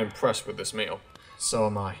 I am impressed with this meal. So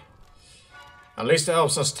am I. At least it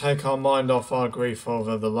helps us take our mind off our grief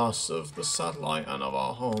over the loss of the satellite and of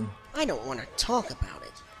our home. I don't want to talk about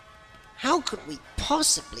it. How could we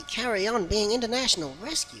possibly carry on being international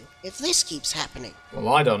rescue if this keeps happening? Well,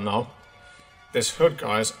 I don't know. This Hood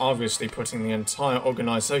guy is obviously putting the entire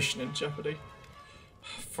organization in jeopardy.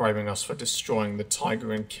 Framing us for destroying the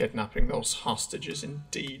Tiger and kidnapping those hostages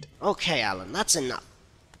indeed. Okay, Alan, that's enough.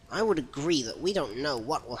 I would agree that we don't know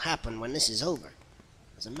what will happen when this is over.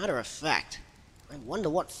 As a matter of fact, I wonder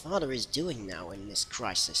what Father is doing now in this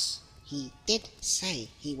crisis. He did say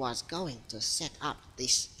he was going to set up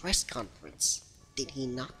this press conference, did he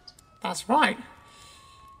not? That's right.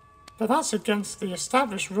 But that's against the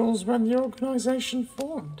established rules when the organization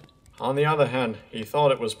formed. On the other hand, he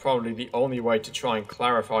thought it was probably the only way to try and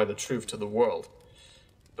clarify the truth to the world.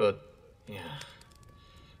 But, yeah,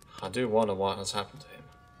 I do wonder what has happened to him.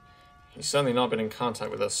 He's certainly not been in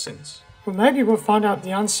contact with us since. Well, maybe we'll find out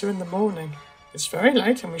the answer in the morning. It's very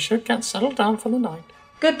late and we should get settled down for the night.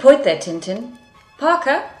 Good point there, Tin-Tin.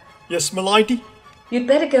 Parker, Yes, m'lady? you'd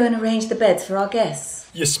better go and arrange the beds for our guests.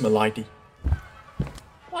 Yes, m'lady.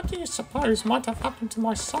 What do you suppose might have happened to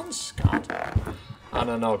my son, Scott? I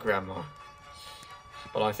don't know, Grandma.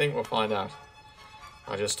 But I think we'll find out.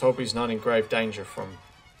 I just hope he's not in grave danger from...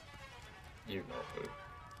 you know who.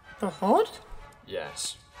 The Hood?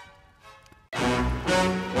 Yes.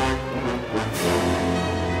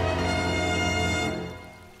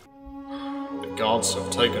 The gods have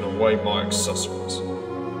taken away my accessories.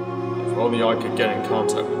 If only I could get in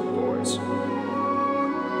contact with the boys.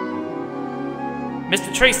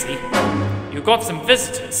 Mr. Tracy, you got some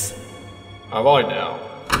visitors. Have I now?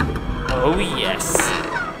 Oh yes.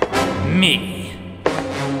 Me.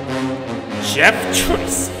 Jeff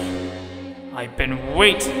Tracy. I've been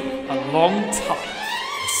waiting a long time for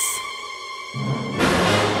this.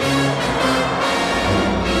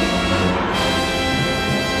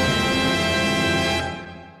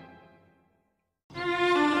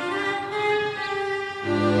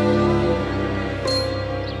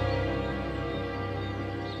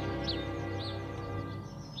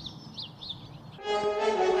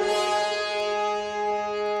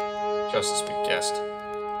 Just as we guessed.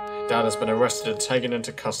 Dad has been arrested and taken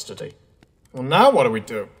into custody. Well, now what do we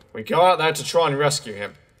do? We go out there to try and rescue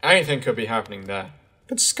him. Anything could be happening there.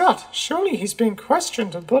 But Scott, surely he's being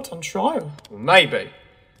questioned and put on trial. Well, maybe.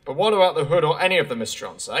 But what about the Hood or any of the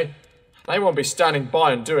Mysterons, eh? They won't be standing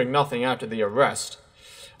by and doing nothing after the arrest.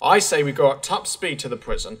 I say we go at top speed to the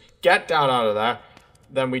prison, get Dad out of there,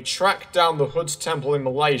 then we track down the Hood's temple in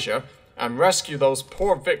Malaysia, and rescue those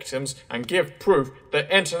poor victims and give proof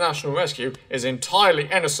that International Rescue is entirely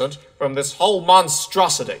innocent from this whole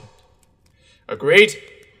monstrosity. Agreed?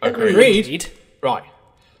 Agreed. Right.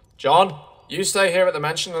 John, you stay here at the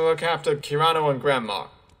mansion and look after Kyrano and Grandma.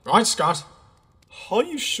 Right, Scott. Are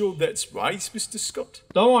you sure that's right, Mr. Scott?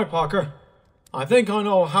 Don't worry, Parker. I think I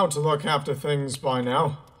know how to look after things by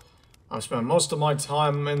now. I've spent most of my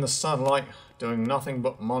time in the satellite doing nothing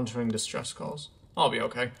but monitoring distress calls. I'll be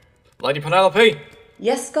okay. Lady Penelope?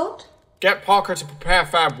 Yes, Scott? Get Parker to prepare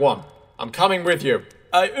Fab 1. I'm coming with you.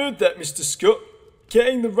 I heard that, Mr. Scott.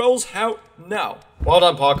 Getting the rolls out now. Well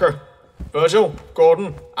done, Parker. Virgil,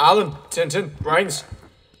 Gordon, Alan, Tin-Tin, Brains.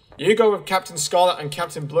 You go with Captain Scarlet and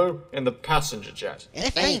Captain Blue in the passenger jet.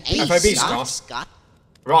 FAB, Scott.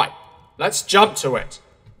 Right, let's jump to it.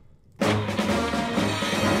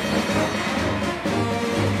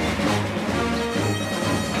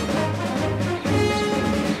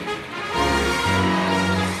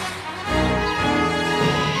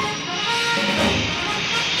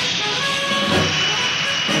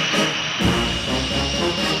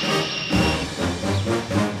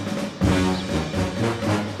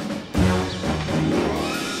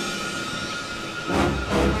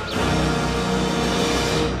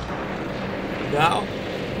 Now,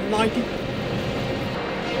 lady.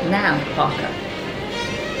 Now, Parker.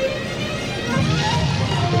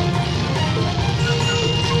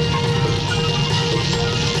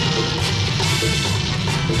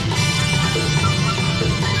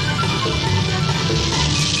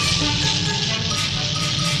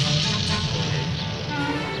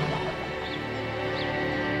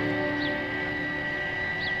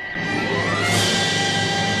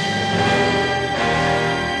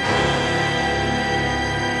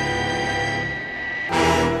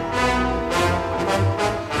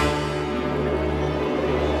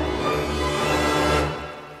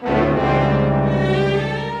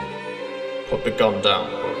 Put the gun down,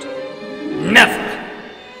 Hood. Never!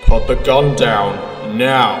 Put the gun down,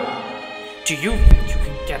 now! Do you think you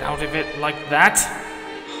can get out of it like that?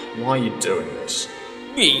 Why are you doing this?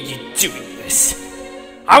 Me, you doing this?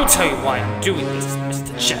 I'll tell you why I'm doing this,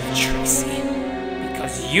 Mr. Jeff Tracy.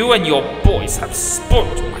 Because you and your boys have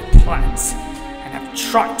spoiled my plans, and have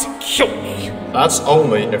tried to kill me. That's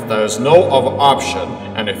only if there's no other option,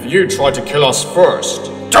 and if you try to kill us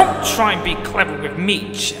first. Don't try and be clever with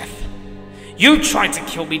me, Jeff. You tried to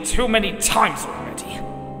kill me too many times already.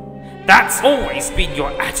 That's always been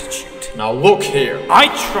your attitude. Now look here. I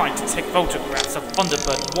tried to take photographs of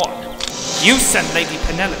Thunderbird 1. You sent Lady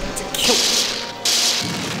Penelope to kill me.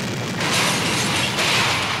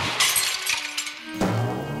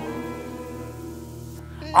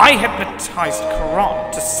 I hypnotized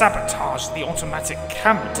Karan to sabotage the automatic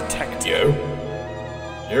camera detector.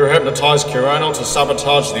 You hypnotized Kyrano to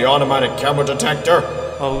sabotage the automatic camera detector?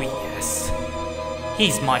 Oh yes.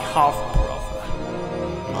 He's my half-brother.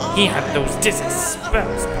 He had those dizzy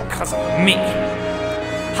spells because of me.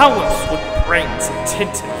 How else would Brains and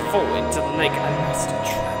Tin-Tin fall into Lake Anasta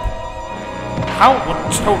trap? How would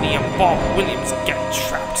Tony and Bob Williams get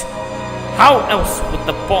trapped? How else would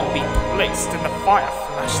the bomb be placed in the Fire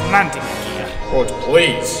Flash landing gear? Lord,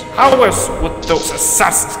 please. How else would those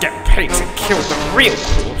assassins get paid to kill the real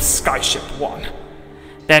crew of Skyship 1?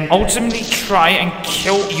 Then ultimately try and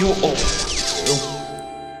kill you all. You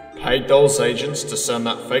paid those agents to send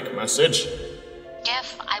that fake message?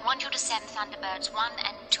 Jeff, I want you to send Thunderbirds 1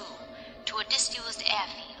 and 2 to a disused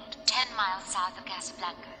airfield 10 miles south of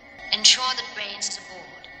Casablanca. Ensure that Brains is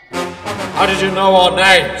aboard. How did you know our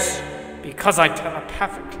names? Because I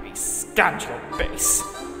telepathically scanned your base.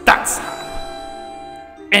 That's how.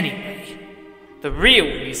 Anyway, the real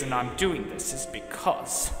reason I'm doing this is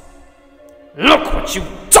because... Look what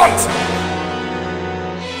you've done to me!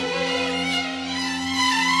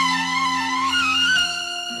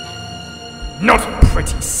 Not a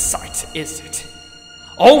pretty sight, is it?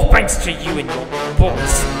 All thanks to you and your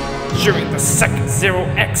boys. During the second Zero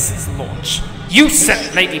X's launch, you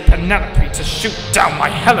sent Lady Penelope to shoot down my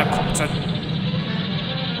helicopter.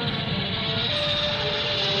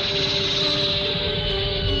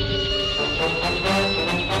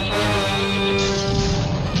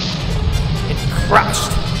 It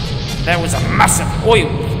crashed. There was a massive oil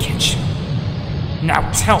leakage. Now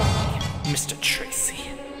tell me, Mr. Tracy.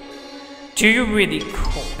 Do you really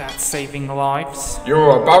call that saving lives?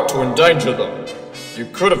 You're about to endanger them. You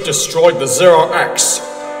could have destroyed the Zero X.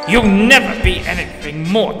 You'll never be anything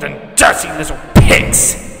more than dirty little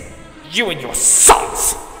pigs! You and your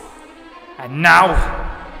sons! And now,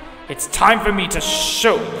 it's time for me to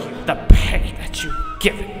show you the pay that you've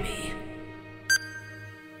given me.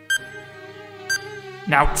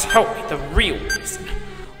 Now tell me the real reason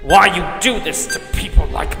why you do this to people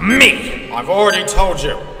like me! I've already told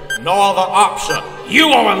you. No other option. You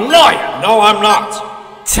are a liar! No, I'm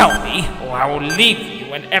not. Tell me, or I will leave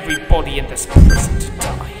you and everybody in this prison to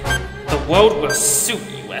die. The world will sue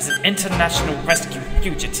you as an international rescue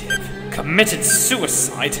fugitive, committed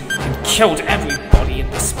suicide, and killed everybody in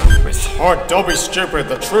this prison. Alright, don't be stupid.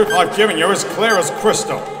 The truth I've given you is clear as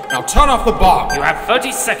crystal. Now turn off the bomb. You have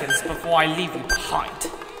 30 seconds before I leave you behind.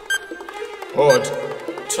 Hood,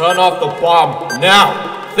 turn off the bomb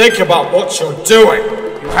now. Think about what you're doing.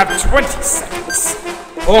 You have 20 seconds.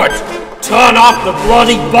 Hood, turn off the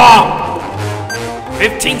bloody bomb.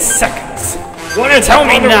 15 seconds. Tell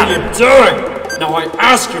me now. What are you doing? Now I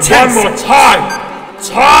ask you one more time.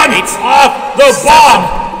 Turn off the bomb.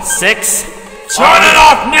 6. Turn it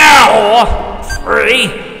off now. 4, 3,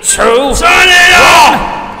 2. Turn it off.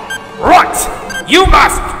 Right. You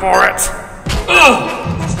asked for it.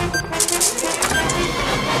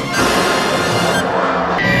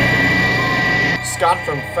 Scan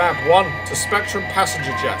from Fab 1 to Spectrum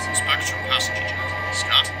Passenger Jet. Spectrum passenger jet.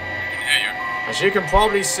 Scott, I can hear you. As you can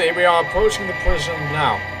probably see, we are approaching the prison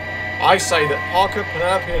now. I say that Parker,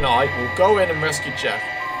 Penelope and I will go in and rescue Jeff,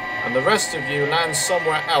 and the rest of you land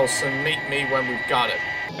somewhere else and meet me when we've got it.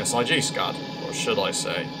 SIG, Scott, or should I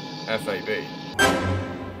say, FAB.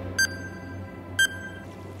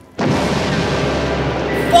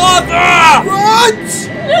 Father! What?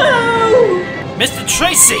 No! Mr.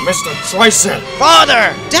 Tracy! Mr. Tracy!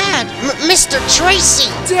 Father! Dad! Mr. Tracy!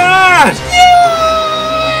 Dad!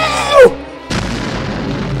 No!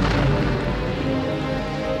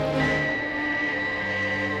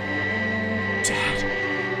 Dad.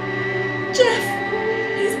 Jeff!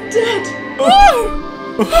 He's dead!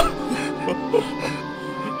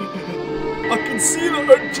 I can see the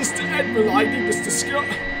hood just ahead behind you, Mr. Scott.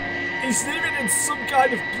 He's living in some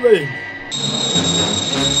kind of plane.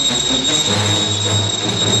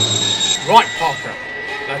 Right, Parker.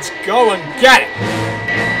 Let's go and get it!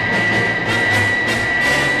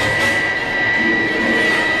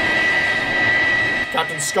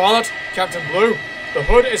 Captain Scarlet, Captain Blue, the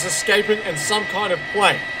hood is escaping in some kind of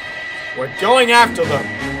plane. We're going after them.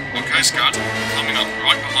 Okay, Scott. Coming up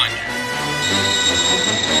right behind you.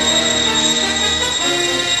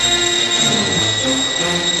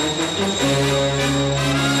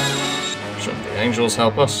 Should the angels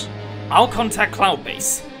help us? I'll contact Cloud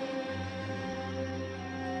Base.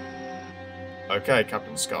 Okay,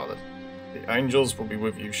 Captain Scarlet. The angels will be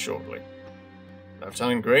with you shortly.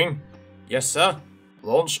 Lieutenant Green? Yes, sir.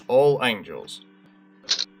 Launch all angels.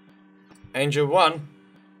 Angel 1,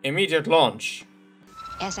 immediate launch.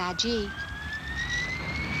 SIG.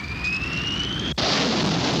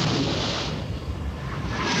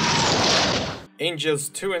 Angels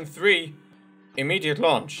 2 and 3, immediate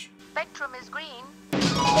launch. Spectrum is green.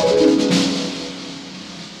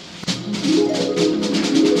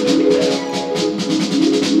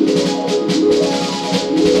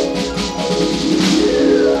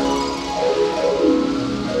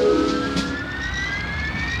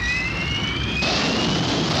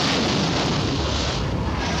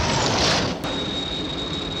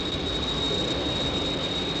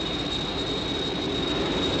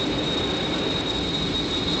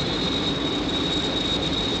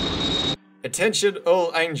 Attention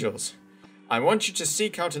all angels. I want you to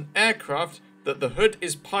seek out an aircraft that the hood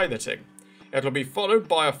is piloting. It'll be followed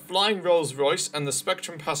by a flying Rolls-Royce and the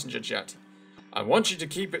Spectrum passenger jet. I want you to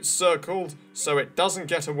keep it circled so it doesn't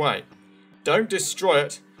get away. Don't destroy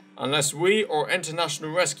it unless we or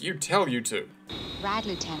International Rescue tell you to. Right,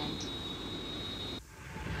 Lieutenant.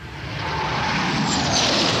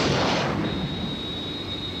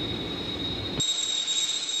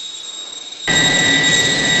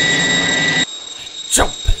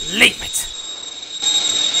 Don't believe it!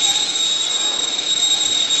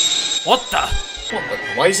 What the? What the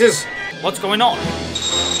blazes? What's going on? I'm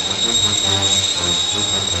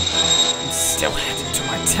still heading to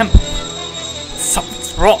my temple.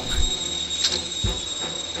 Something's wrong.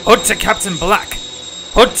 Hood to Captain Black.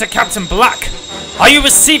 Hood to Captain Black. Are you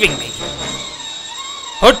receiving me?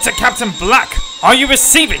 Hood to Captain Black. Are you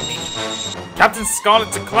receiving me? Captain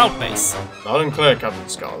Scarlet to Cloud Base. Loud and clear, Captain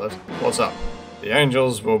Scarlet. What's up? The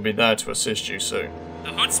angels will be there to assist you soon.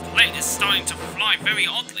 The Hood's plane is starting to fly very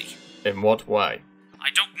oddly. In what way? I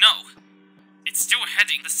don't know. It's still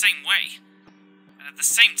heading the same way. But at the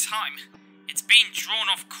same time, it's being drawn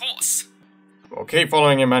off course. We'll keep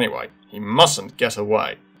following him anyway. He mustn't get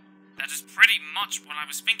away. That is pretty much what I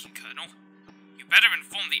was thinking, Colonel. You better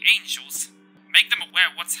inform the Angels. Make them aware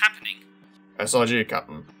of what's happening. SIG,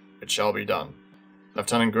 Captain. It shall be done.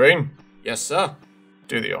 Lieutenant Green? Yes, sir.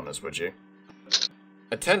 Do the honours, would you?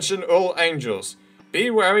 Attention all Angels. Be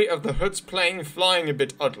wary of the Hood's plane flying a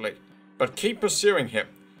bit oddly, but keep pursuing him.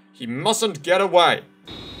 He mustn't get away.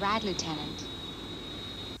 Right, Lieutenant.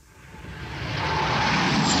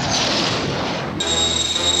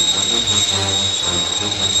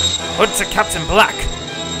 Hood to Captain Black!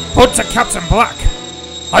 Hood to Captain Black!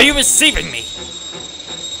 Are you receiving me?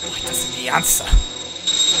 Why doesn't he answer?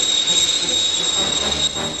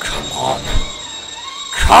 Come on!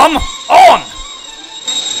 Come on!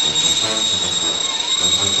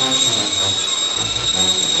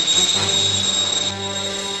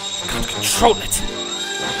 I can't control it.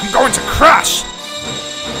 I'm going to crash!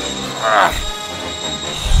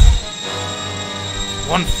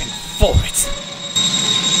 One thing for it.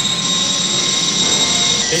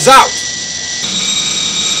 He's out!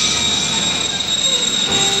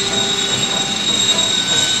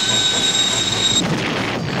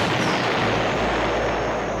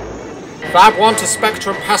 Fab 1 to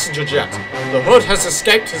Spectrum passenger jet. The Hood has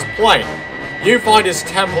escaped his plane. You find his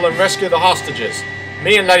temple and rescue the hostages.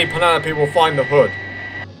 Me and Lady Penelope will find the Hood.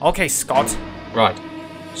 Okay, Scott. Right.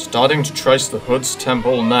 Starting to trace the Hood's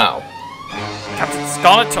temple now. Captain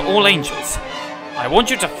Scarlet to all Angels. I want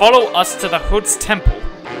you to follow us to the Hood's temple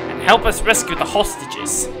and help us rescue the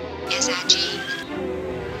hostages. SIG.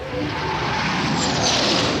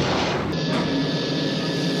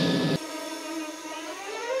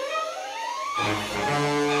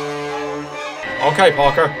 Okay,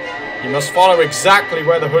 Parker. You must follow exactly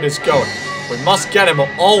where the Hood is going. We must get him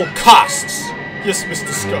at all costs. Yes,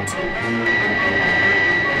 Mr. Scott.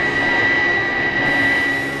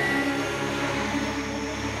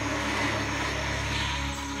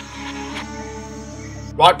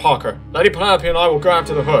 Right, Parker. Lady Penelope and I will go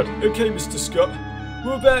after the Hood. Okay, Mr. Scott.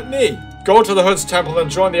 What about me? Go to the Hood's temple and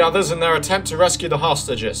join the others in their attempt to rescue the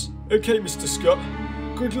hostages. Okay, Mr. Scott.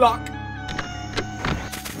 Good luck.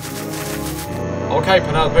 Okay,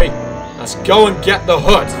 Penelope. Let's go and get the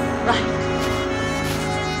Hood. Right.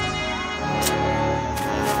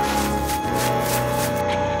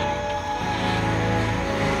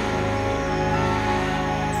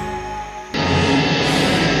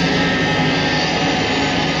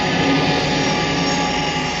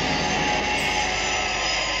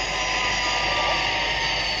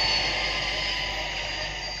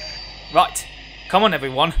 Right. Come on,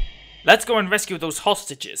 everyone. Let's go and rescue those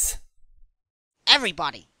hostages.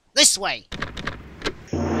 Everybody, this way!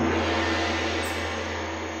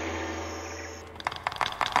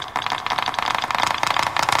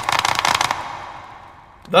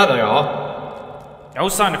 There they are. No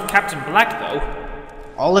sign of Captain Black, though.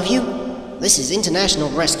 All of you, this is International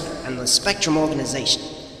Rescue and the Spectrum Organization.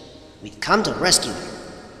 We've come to rescue you.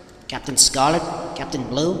 Captain Scarlet, Captain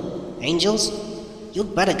Blue, Angels,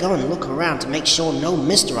 you'd better go and look around to make sure no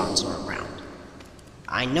Mysterons are around.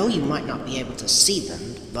 I know you might not be able to see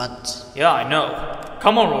them, but... Yeah, I know.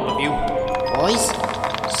 Come on, all of you. Boys,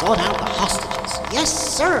 sort out the hostages.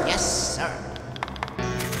 Yes, sir. Yes, sir.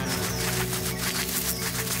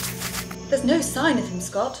 There's no sign of him,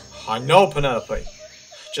 Scott. I know, Penelope.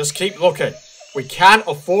 Just keep looking. We can't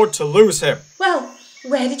afford to lose him. Well,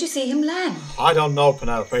 where did you see him land? I don't know,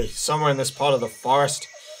 Penelope. Somewhere in this part of the forest.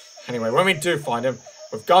 Anyway, when we do find him,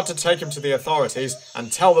 we've got to take him to the authorities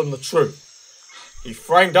and tell them the truth. He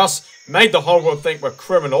framed us, made the whole world think we're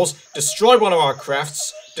criminals, destroyed one of our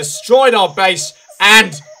crafts, destroyed our base,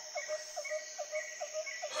 and...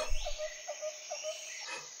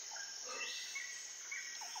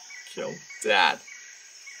 killed Dad.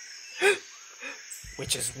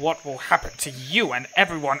 Which is what will happen to you and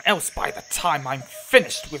everyone else by the time I'm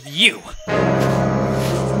finished with you.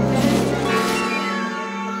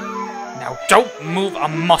 Now don't move a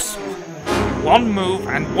muscle. One move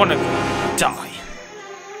and one of you will die.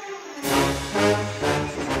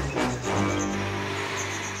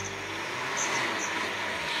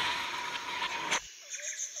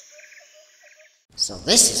 So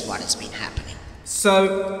this is what has been happening.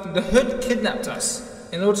 So, the Hood kidnapped us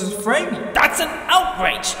in order to frame you? That's an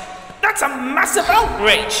outrage! That's a massive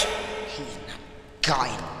outrage! He and that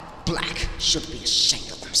guy in black should be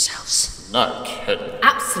ashamed of themselves. No kidding.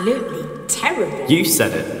 Absolutely terrible. You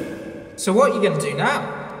said it. So what are you going to do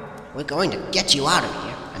now? We're going to get you out of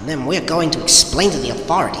here and And then we're going to explain to the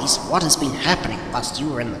authorities what has been happening whilst you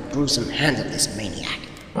were in the gruesome hands of this maniac.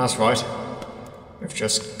 That's right. We've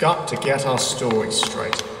just got to get our story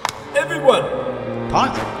straight. Everyone!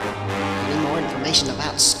 Parker, any more information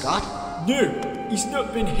about Scott? No, he's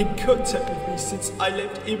not been in contact with me since I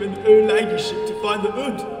left him and her ladyship to find the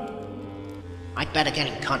hood. I'd better get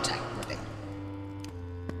in contact with him.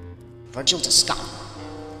 Virgil to Scott.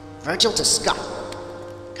 Virgil to Scott.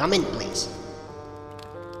 Come in, please.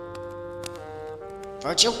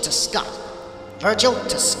 Virgil to Scott. Virgil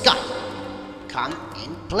to Scott. Come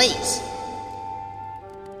in, please.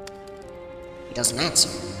 He doesn't answer.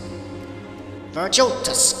 Virgil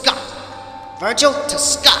to Scott. Virgil to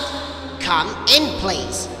Scott. Come in,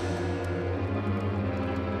 please.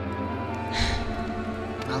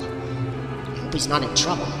 Well, I hope he's not in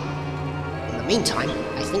trouble. In the meantime,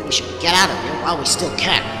 I think we should get out of here while we still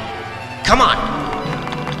can. Come on!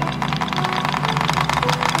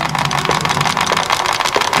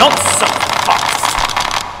 Not so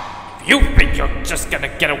fast! If you think you're just gonna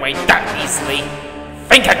get away that easily,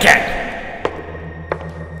 think again!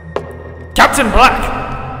 Captain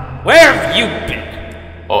Black, where have you been?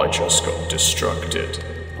 I just got distracted.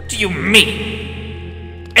 What do you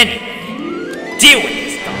mean? Anyway, deal with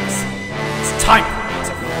these guys. It's time for me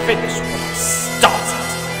to finish what I started.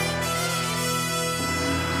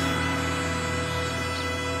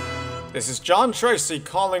 This is John Tracy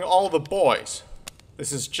calling all the boys.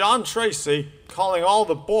 This is John Tracy calling all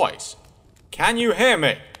the boys. Can you hear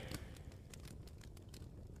me?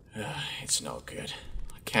 It's no good.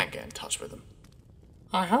 I can't get in touch with them.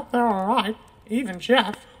 I hope they're alright, even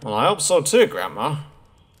Jeff. Well, I hope so too, Grandma.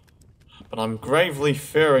 But I'm gravely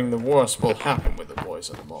fearing the worst will happen with the boys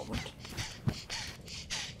at the moment.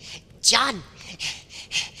 John!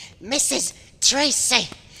 Mrs. Tracy!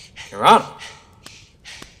 Kyrano!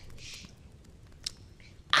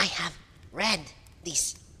 I have read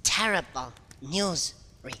this terrible news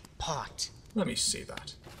report. Let me see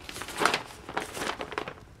that.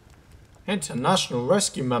 International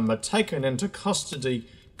rescue member taken into custody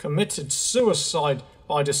committed suicide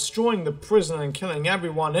by destroying the prison and killing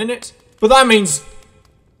everyone in it. But that means...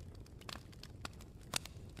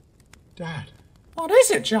 Dad. What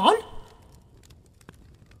is it, John?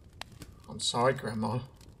 I'm sorry, Grandma.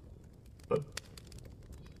 But...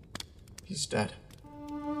 he's dead.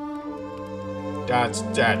 Dad's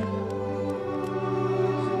dead.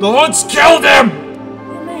 The Hoods killed him!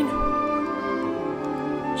 You mean...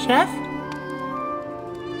 Jeff?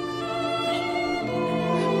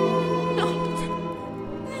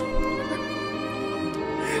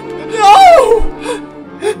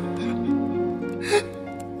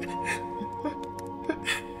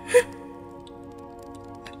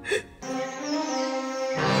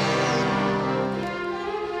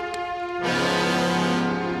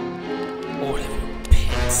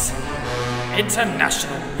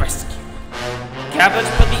 International rescue. Gathered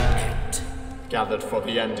for the end. Gathered for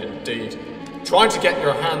the end, indeed. Trying to get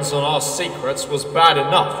your hands on our secrets was bad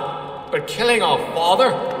enough, but killing our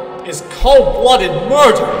father is cold-blooded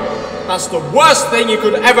murder. That's the worst thing you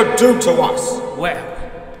could ever do to us. Well,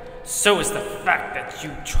 so is the fact that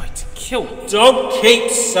you tried to kill me. Don't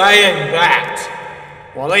keep saying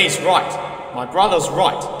that. Well, he's right. My brother's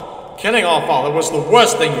right. Killing our father was the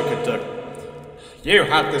worst thing you could do. You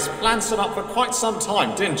had this plan set up for quite some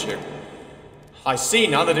time, didn't you? I see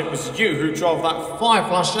now that it was you who drove that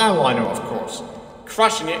Fireflash airliner, of course,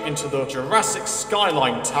 crashing it into the Jurassic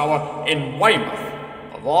Skyline Tower in Weymouth,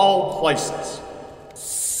 of all places.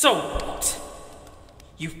 So what?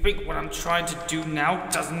 You think what I'm trying to do now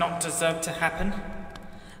does not deserve to happen?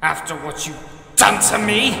 After what you've done to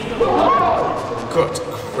me? Good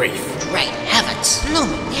grief. Great heavens,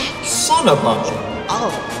 Luminaire! Son of a...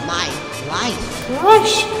 Oh, my life.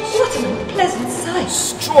 Gosh, what an unpleasant sight.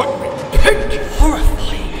 Struck me pink.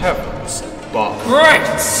 Horrifying. Heavens above.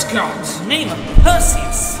 Great Scott! Name of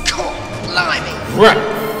Perseus. God, blimey. Red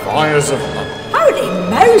fires of love. Holy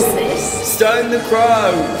Moses! Stone the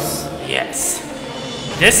crows! Yes.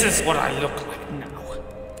 This is what I look like now.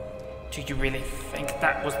 Do you really think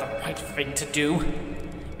that was the right thing to do?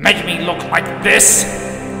 Make me look like this?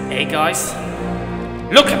 Hey guys?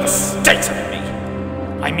 Look at the state of me.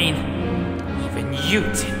 I mean, even you,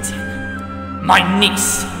 Tin-Tin. My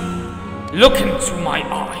niece. Look into my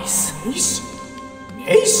eyes. Niece?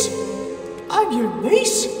 Niece? I'm your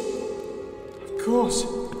niece? Of course.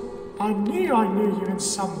 I knew you in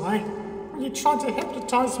some way. When you tried to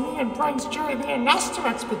hypnotize me and brains during the Anasta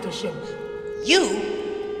expedition. You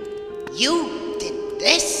did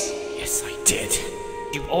this? Yes, I did.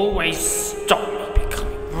 You always stop me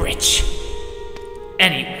becoming rich.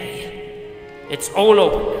 Anyway, It's all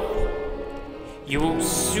over now. You will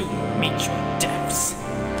soon meet your deaths,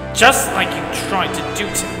 just like you tried to do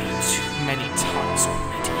to me too many times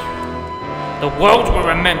already. The world will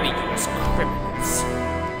remember you as criminals.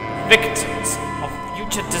 Victims of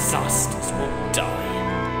future disasters will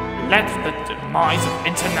die. Let the demise of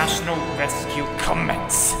international rescue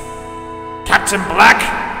commence. Captain Black,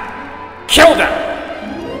 kill them!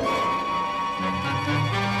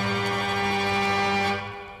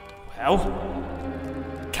 Well,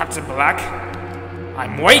 Captain Black,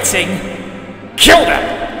 I'm waiting. Kill them!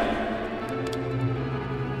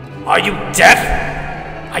 Are you deaf?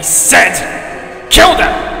 I said, kill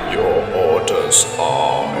them! Your orders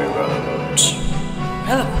are irrelevant.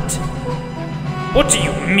 Relevant? What do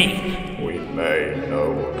you mean? We may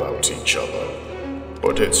know about each other,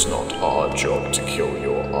 but it's not our job to kill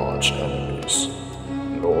your arch-enemies.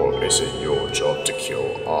 Nor is it your job to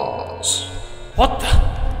kill ours. What the?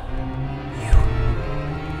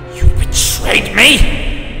 You betrayed me?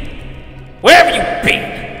 Where have you been?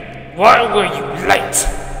 Why were you late?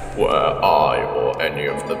 Where I or any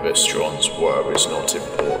of the Mysterons were is not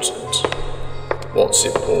important. What's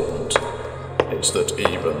important is that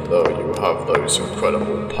even though you have those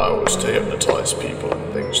incredible powers to hypnotize people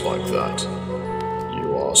and things like that,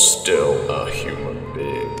 you are still a human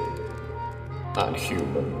being. And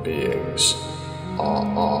human beings are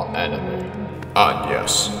our enemy. And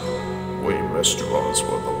yes, we Mysterons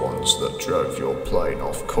were the ones that drove your plane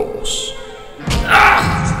off course.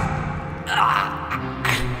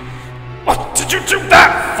 What did you do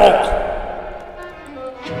that for?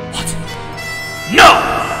 What? No!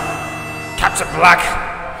 Captain Black,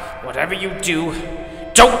 whatever you do,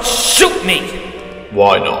 don't shoot me!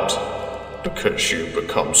 Why not? Because you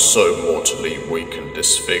become so mortally weak and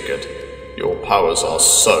disfigured. Your powers are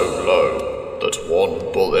so low that one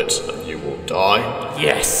bullet and you will die?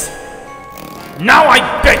 Yes. Now I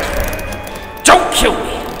beg you, don't kill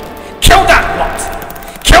me! Kill that lot!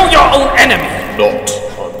 Kill your own enemy! Not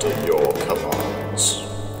under your commands.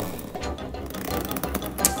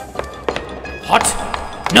 What?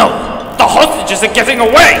 No! The hostages are getting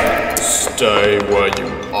away! Stay where you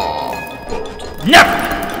are, Bud. Never!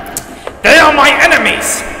 They are my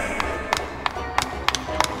enemies!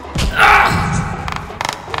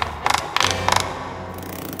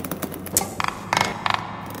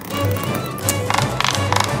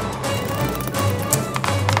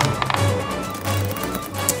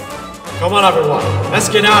 Come on, everyone. Let's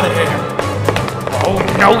get out of here. Oh,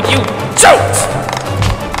 no, you don't!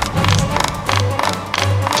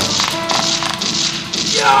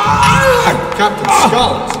 Captain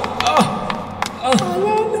Scarlet.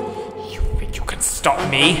 You think you can stop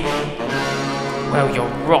me? Well,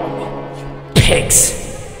 you're wrong, you pigs.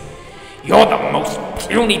 You're the most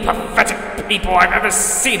puny, pathetic people I've ever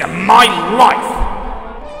seen in my life.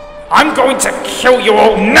 I'm going to kill you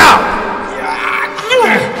all now!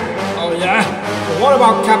 Oh yeah? But what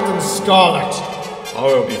about Captain Scarlet? Oh,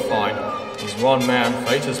 he'll be fine. He's one man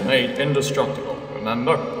fate has made indestructible,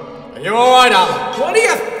 remember? Are you alright, Alan? What do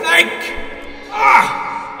you think?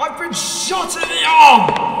 I've been shot in the arm!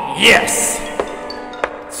 Yes!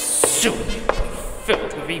 Soon you'll be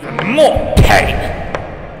filled with even more pain!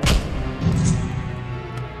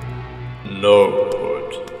 No,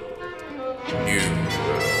 Hood. You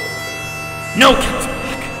will. No, Captain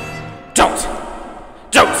Black! Don't!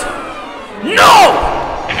 Don't! No!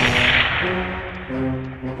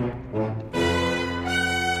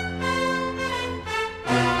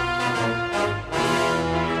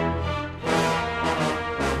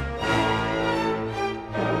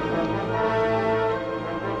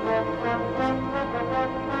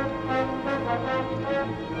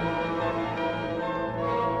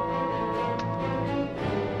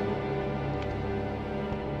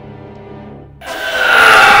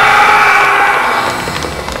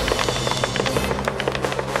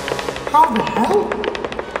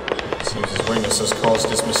 Has caused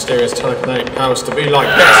his mysterious telekinetic powers to be like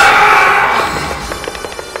this.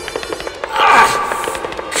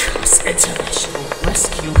 Curse international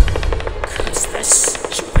rescue. Curse their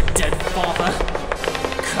stupid dead father.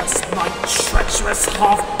 Curse my treacherous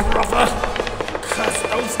half-brother. Curse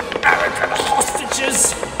those arrogant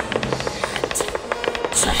hostages. And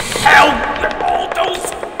to hell with all those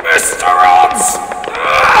Mysterons!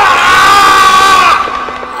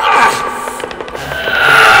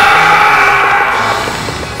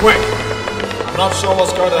 Quick! I'm not sure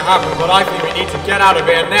what's going to happen, but I think we need to get out of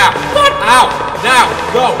here now. What? Out! Now!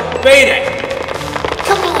 Go! Beat it!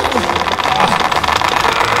 Come on!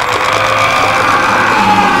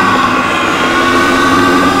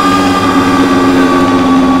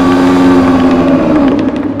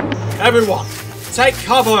 Everyone, Take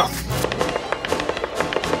cover!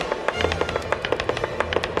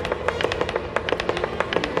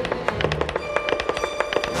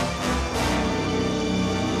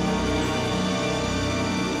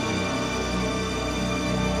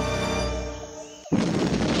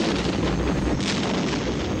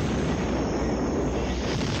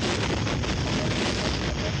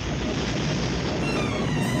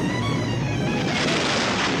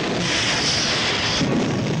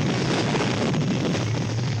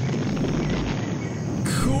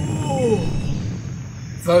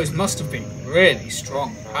 Those must have been really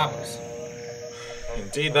strong powers.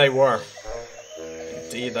 Indeed they were.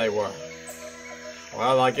 Indeed they were.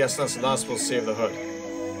 Well, I guess that's the last we'll see of the hood.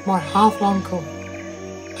 My half-uncle,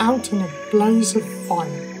 out in a blaze of fire.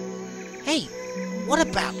 Hey, what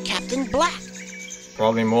about Captain Black?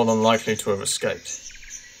 Probably more than likely to have escaped.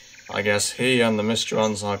 I guess he and the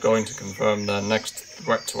Mysterons are going to confirm their next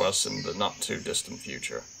threat to us in the not-too-distant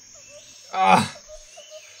future.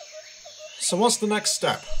 So what's the next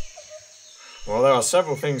step? Well, there are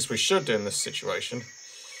several things we should do in this situation.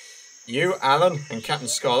 You, Alan, and Captain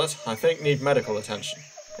Scarlet, I think need medical attention.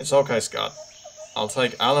 It's okay, Scott. I'll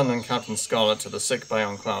take Alan and Captain Scarlet to the sick bay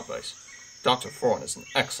on Cloud Base. Dr. Thorne is an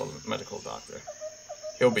excellent medical doctor.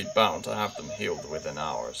 He'll be bound to have them healed within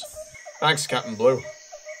hours. Thanks, Captain Blue.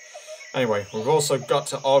 Anyway, we've also got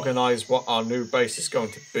to organise what our new base is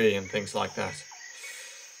going to be and things like that.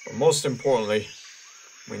 But most importantly,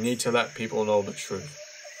 we need to let people know the truth.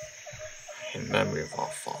 In memory of our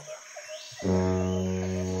father.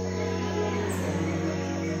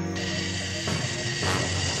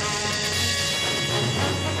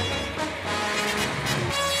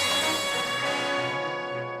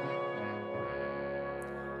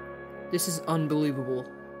 This is unbelievable.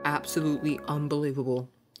 Absolutely unbelievable.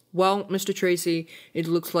 Well, Mr. Tracy, it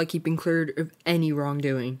looks like you've been cleared of any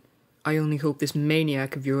wrongdoing. I only hope this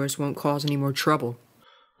maniac of yours won't cause any more trouble.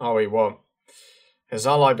 Oh, he won't. His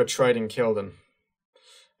ally betrayed and killed him.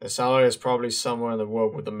 This ally is probably somewhere in the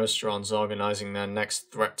world with the Mysterons organising their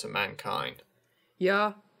next threat to mankind.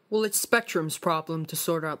 Yeah? Well, it's Spectrum's problem to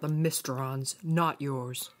sort out the Mysterons, not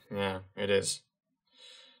yours. Yeah, it is.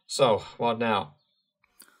 So, what now?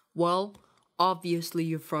 Well, obviously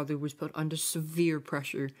your father was put under severe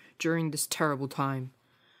pressure during this terrible time.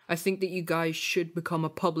 I think that you guys should become a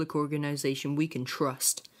public organisation we can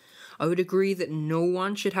trust. I would agree that no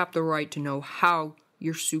one should have the right to know how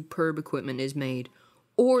your superb equipment is made,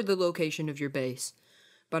 or the location of your base.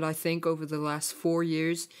 But I think over the last 4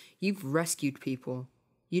 years, you've rescued people.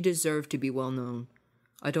 You deserve to be well known.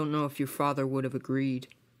 I don't know if your father would have agreed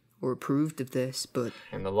or approved of this, but...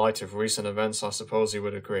 In the light of recent events, I suppose he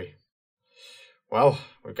would agree. Well,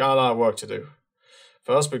 we've got our work to do.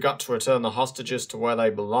 First, we've got to return the hostages to where they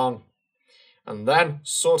belong, and then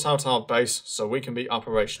sort out our base so we can be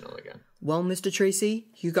operational again. Well, Mr. Tracy,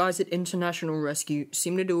 you guys at International Rescue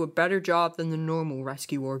seem to do a better job than the normal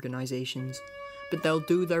rescue organizations, but they'll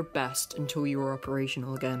do their best until you're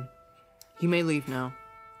operational again. You may leave now.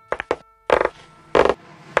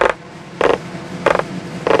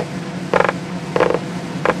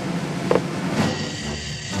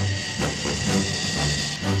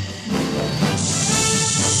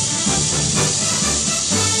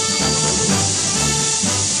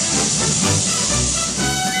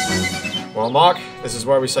 Well, Mark, this is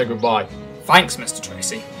where we say goodbye. Thanks, Mr.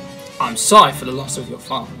 Tracy. I'm sorry for the loss of your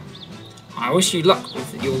father. I wish you luck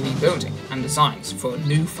with your rebuilding and designs for a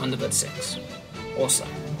new Thunderbird 6. Also,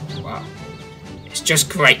 well, it's just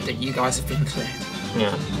great that you guys have been cleared.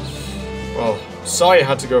 Yeah. Well, sorry you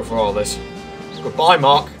had to go for all this. Goodbye,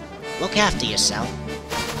 Mark. Look after yourself.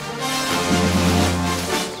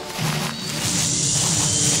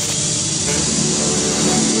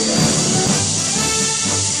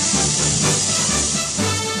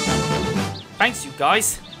 Thanks, you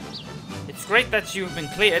guys. It's great that you've been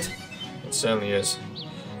cleared. It certainly is.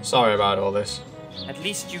 Sorry about all this. At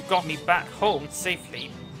least you got me back home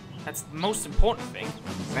safely. That's the most important thing.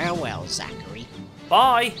 Farewell, Zachary.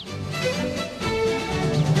 Bye!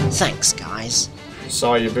 Thanks, guys.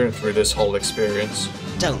 Sorry you've been through this whole experience.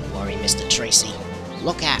 Don't worry, Mr. Tracy.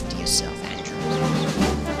 Look after yourself, Andrew.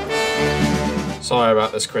 Sorry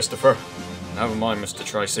about this, Christopher. Never mind, Mr.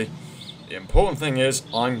 Tracy. The important thing is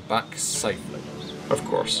I'm back safely. Of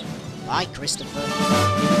course. Bye, Christopher.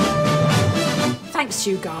 Thanks,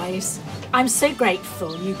 you guys. I'm so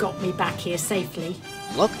grateful you got me back here safely.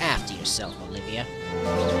 Look after yourself, Olivia.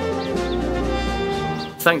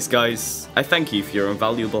 Thanks, guys. I thank you for your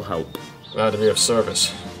invaluable help. Glad to be of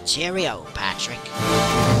service. Cheerio, Patrick.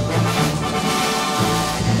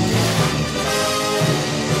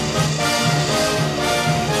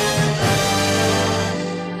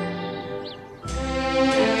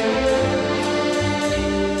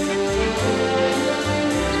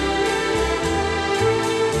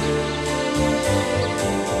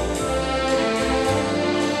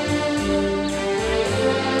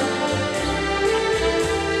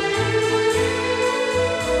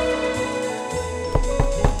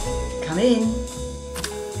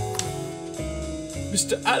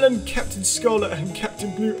 Alan, Captain Scarlet, and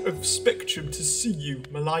Captain Blue of Spectrum to see you,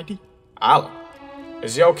 m'lady. Alan?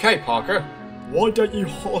 Is he okay, Parker? Why don't you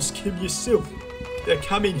ask him yourself? They're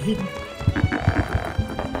coming in.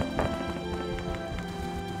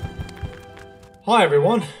 Hi,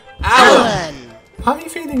 everyone. Alan! How are you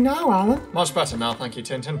feeling now, Alan? Much better now, thank you,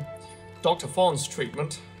 Tin-Tin. Dr. Fawn's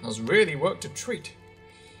treatment has really worked a treat.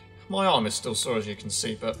 My arm is still sore, as you can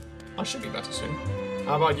see, but I should be better soon.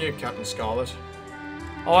 How about you, Captain Scarlet?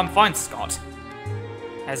 Oh, I'm fine, Scott.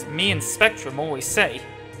 As me and Spectrum always say,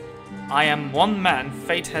 I am one man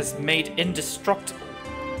fate has made indestructible.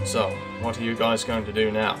 So, what are you guys going to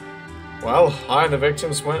do now? Well, I and the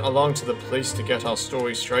victims went along to the police to get our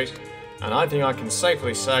story straight, and I think I can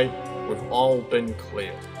safely say we've all been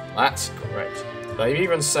cleared. That's great. They've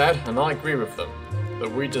even said, and I agree with them,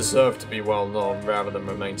 that we deserve to be well known rather than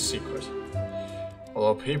remain secret.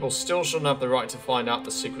 Although people still shouldn't have the right to find out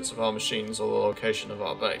the secrets of our machines or the location of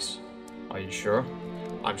our base. Are you sure?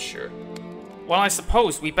 I'm sure. Well, I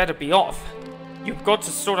suppose we better be off. You've got to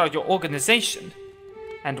sort out your organization.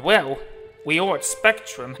 And well, we all at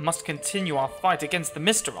Spectrum must continue our fight against the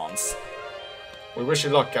Mysterons. We wish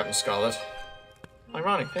you luck, Captain Scarlet.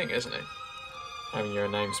 Ironic thing, isn't it? Having your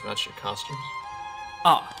names match your costumes.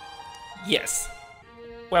 Ah, yes.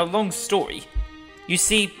 Well, long story. You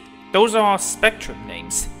see, those are our Spectrum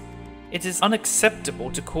names. It is unacceptable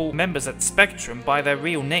to call members at Spectrum by their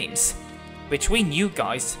real names. Between you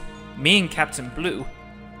guys, me and Captain Blue,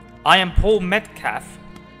 I am Paul Metcalf.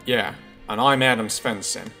 Yeah, and I'm Adam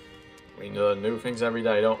Svensson. We learn new things every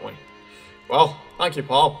day, don't we? Well, thank you,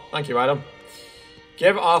 Paul. Thank you, Adam.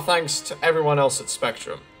 Give our thanks to everyone else at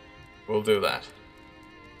Spectrum. We'll do that.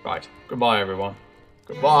 Right, goodbye, everyone.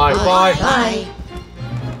 Goodbye. Bye. Bye.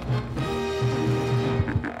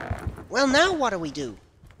 Well, now what do we do?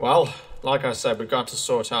 Well, like I said, we've got to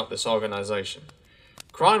sort out this organization.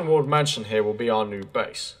 Creighton-Ward Mansion here will be our new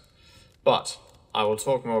base. But I will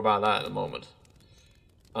talk more about that in a moment.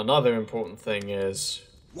 Another important thing is...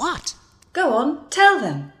 What? Go on, tell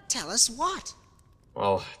them. Tell us what?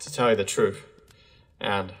 Well, to tell you the truth,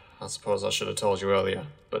 and I suppose I should have told you earlier,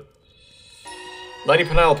 but Lady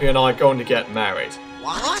Penelope and I are going to get married.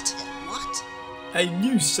 What? What? I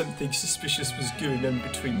knew something suspicious was going on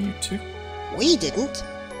between you two. We didn't.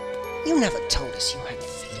 You never told us you had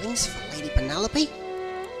feelings for Lady Penelope.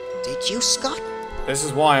 Did you, Scott? This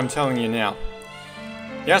is why I'm telling you now.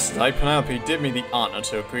 Yesterday, Penelope did me the honor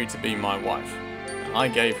to agree to be my wife. And I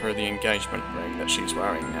gave her the engagement ring that she's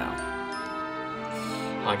wearing now.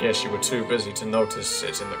 I guess you were too busy to notice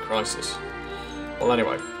it in the crisis. Well,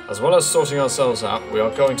 anyway, as well as sorting ourselves out, we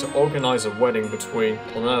are going to organize a wedding between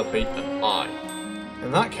Penelope and I.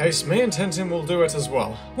 In that case, me and Tin-Tin will do it as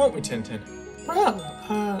well, won't we, Tin-Tin? Well,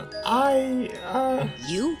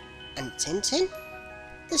 You and Tin-Tin?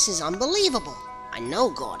 This is unbelievable. I know,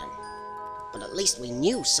 Gordon. But at least we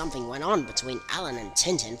knew something went on between Alan and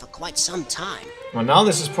Tin-Tin for quite some time. Well, now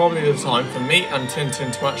this is probably the time for me and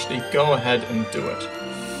Tin-Tin to actually go ahead and do it.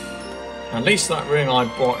 At least that ring I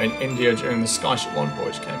bought in India during the Skyship One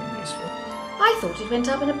voyage came in useful. I thought it went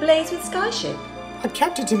up in a blaze with Skyship. I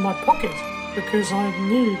kept it in my pocket because I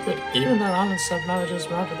knew that even though Alan said marriages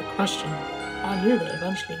were out of the question, I knew that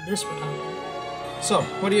eventually this would happen. So,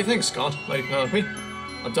 what do you think, Scott, Lady Penelope?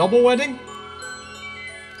 A double wedding?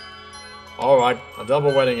 Alright, a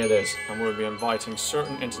double wedding it is, and we'll be inviting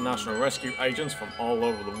certain international rescue agents from all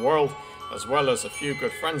over the world, as well as a few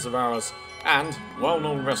good friends of ours, and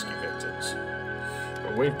well-known rescue victims.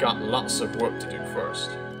 But we've got lots of work to do first.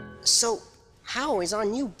 So, how is our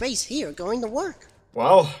new base here going to work?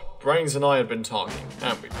 Well, Brains and I have been talking,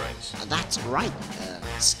 haven't we, Brains? That's right,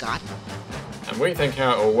 Scott. And we think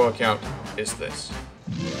how it will work out is this.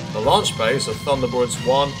 The launch bays of Thunderbirds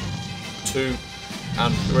 1, 2,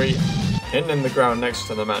 and 3, hidden in the ground next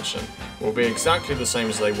to the mansion, will be exactly the same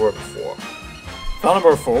as they were before.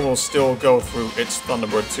 Thunderbird 4 will still go through its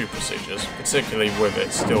Thunderbird 2 procedures, particularly with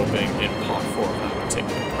it still being in Part 4 of that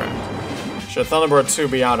particular craft. Should Thunderbird 2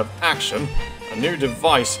 be out of action, a new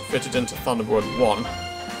device fitted into Thunderbird 1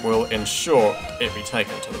 will ensure it be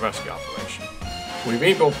taken to the rescue operation. We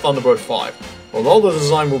rebuilt Thunderbird 5. Although the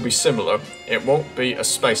design will be similar, it won't be a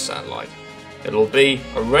space satellite. It'll be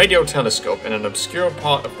a radio telescope in an obscure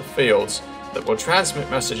part of the fields that will transmit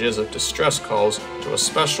messages of distress calls to a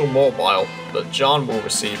special mobile that John will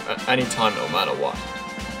receive at any time no matter what.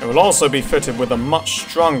 It will also be fitted with a much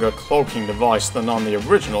stronger cloaking device than on the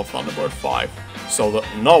original Thunderbird 5, so that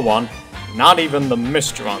no one, not even the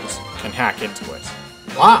Mysterons, can hack into it.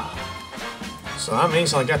 Wow! So that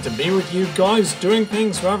means I get to be with you guys doing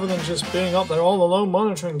things rather than just being up there all alone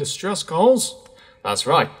monitoring distress calls? That's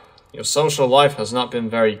right. Your social life has not been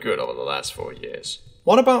very good over the last 4 years.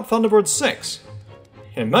 What about Thunderbird 6?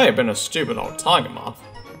 It may have been a stupid old Tiger Moth,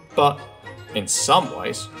 but in some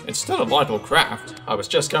ways, it's still a vital craft. I was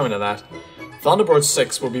just coming to that. Thunderbird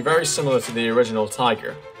 6 will be very similar to the original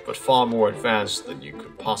Tiger, but far more advanced than you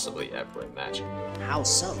could possibly ever imagine. How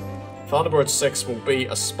so? Thunderbird 6 will be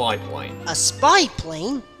a spy plane. A spy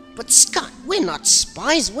plane? But Scott, we're not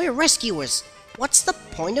spies, we're rescuers. What's the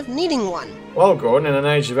point of needing one? Well, Gordon, in an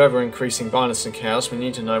age of ever-increasing violence and chaos, we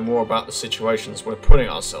need to know more about the situations we're putting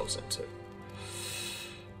ourselves into.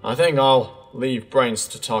 I think I'll leave Brains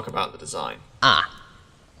to talk about the design.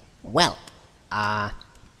 Well, I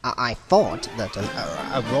thought that an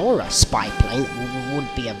Aurora spy plane would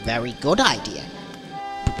be a very good idea,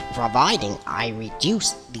 providing I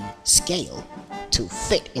reduce the scale to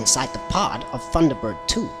fit inside the pod of Thunderbird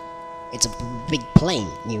 2. It's a big plane,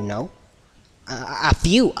 you know. A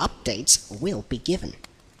few updates will be given.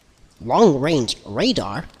 Long-range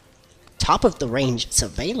radar, top-of-the-range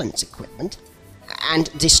surveillance equipment,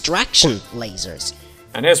 and distraction lasers.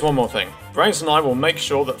 And here's one more thing. Brains and I will make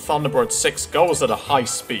sure that Thunderbird 6 goes at a high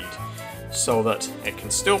speed, so that it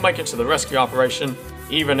can still make it to the rescue operation,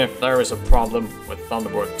 even if there is a problem with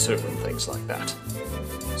Thunderbird 2 and things like that.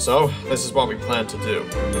 So, this is what we plan to do.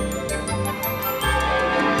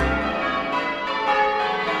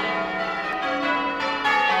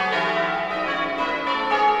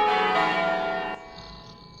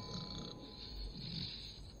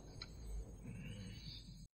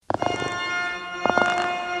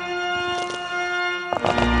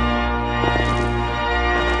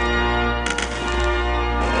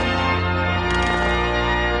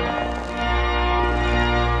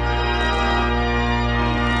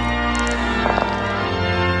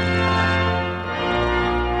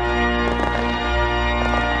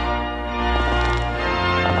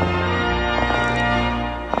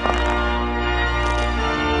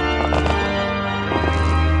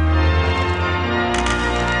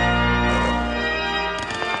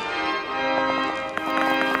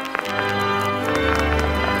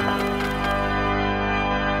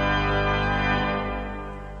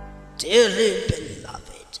 Dearly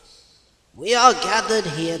beloved, we are gathered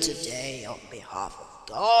here today on behalf of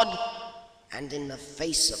God and in the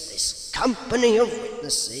face of this company of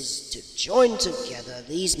witnesses to join together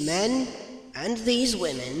these men and these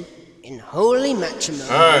women in holy matrimony.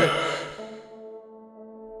 Hey!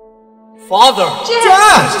 Father!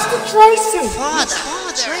 Dad! Mr. Tracy! Father!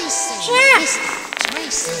 Tracy! Jeff! Mr.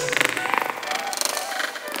 Tracy!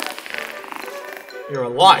 You're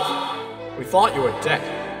alive. We thought you were dead.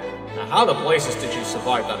 Now how the blazes did you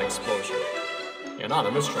survive that explosion? You're not a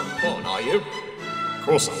Mysteron clone, are you? Of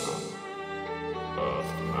course I'm not.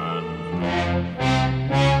 Earthman.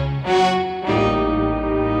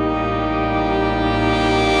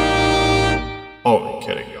 Only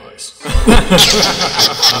kidding, guys.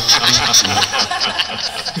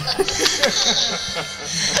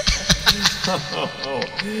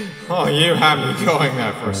 Oh, you had me going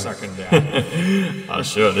there for a second, Dad. I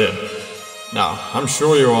sure did. Now, I'm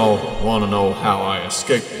sure you all want to know how I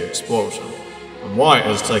escaped the explosion, and why it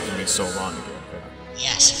has taken me so long to get there.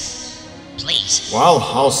 Yes, please. Well,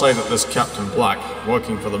 I'll say that this Captain Black,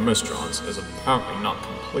 working for the Mysterons, is apparently not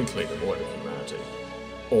completely devoid of humanity.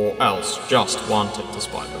 Or else just wanted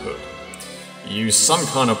despite the hood. He used some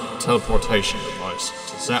kind of teleportation device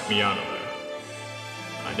to zap me out of there.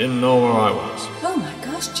 I didn't know where I was. Oh my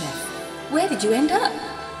gosh, Jeff. Where did you end up?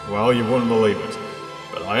 Well, you wouldn't believe it,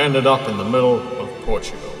 but I ended up in the middle of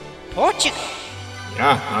Portugal. Portugal?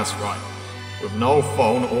 Yeah, that's right. With no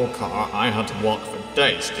phone or car, I had to walk for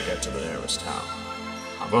days to get to the nearest town.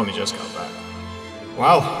 I've only just got back.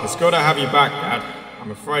 Well, it's good to have you back, Dad.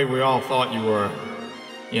 I'm afraid we all thought you were,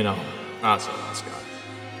 you know, that's a nice guy.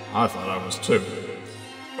 I thought I was too.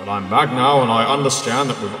 But I'm back now and I understand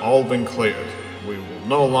that we've all been cleared. We will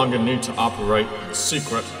no longer need to operate in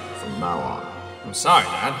secret from now on. I'm sorry,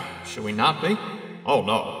 Dad. Should we not be? Oh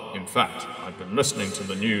no. In fact, I've been listening to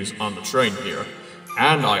the news on the train here,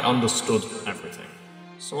 and I understood everything.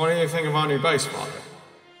 So what do you think of our new base, Father?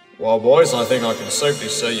 Well, boys, I think I can safely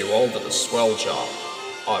say you all did a swell job.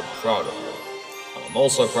 I'm proud of you. And I'm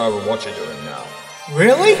also proud of what you're doing now.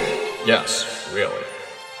 Really? Yes, really.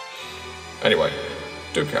 Anyway,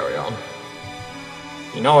 do carry on.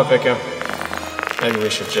 You know what, Vicar? Maybe we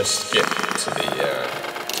should just skip to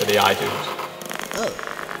the I do's. Oh,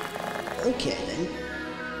 okay then.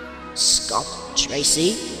 Scott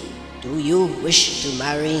Tracy, do you wish to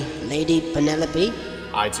marry Lady Penelope?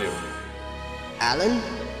 I do. Alan,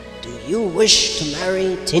 do you wish to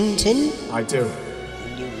marry Tin-Tin? I do.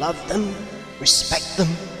 Will you love them, respect them,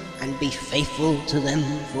 and be faithful to them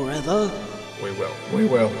forever? We will. We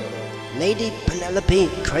will. Lady Penelope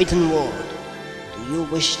Creighton-Ward, do you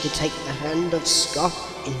wish to take the hand of Scott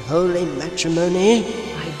in holy matrimony?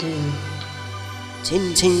 I do.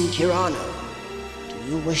 Tin-Tin Kyrano, do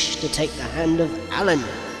you wish to take the hand of Alan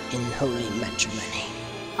in holy matrimony?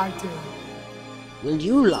 I do. Will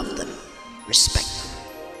you love them, respect them,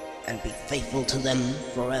 and be faithful to them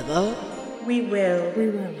forever? We will. We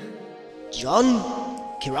will. John,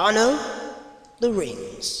 Kyrano, the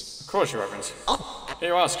rings. Of course, Your Reverence. Oh, Here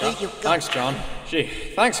you are, Scott. Here you go. Thanks, John. Gee,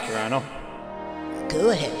 thanks, Kyrano. Go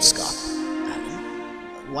ahead, Scott.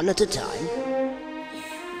 Alan, one at a time.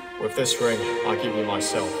 With this ring, I give you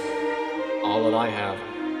myself, all that I have,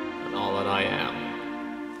 and all that I am.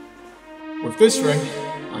 With this ring,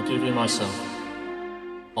 I give you myself,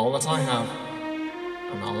 all that I have,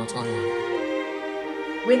 and all that I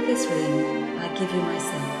am. With this ring, I give you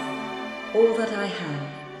myself, all that I have,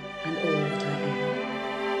 and all that I am.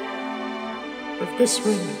 With this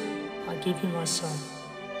ring, I give you myself,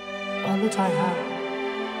 all that I have,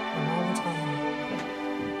 and all that I am.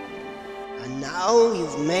 And now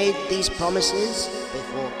you've made these promises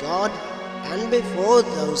before God and before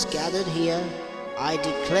those gathered here, I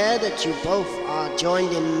declare that you both are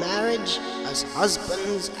joined in marriage as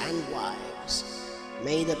husbands and wives.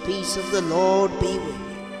 May the peace of the Lord be with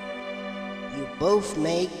you. You both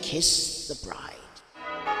may kiss the bride.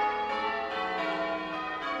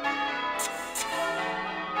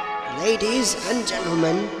 Ladies and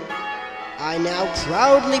gentlemen, I now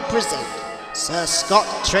proudly present Sir Scott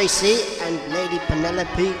Tracy and Lady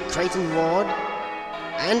Penelope Creighton-Ward,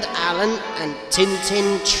 and Alan and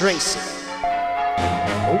Tin-Tin Tracy.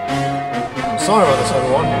 I'm sorry about this,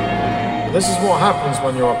 everyone, but this is what happens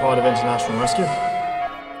when you're a part of International Rescue.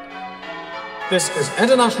 This is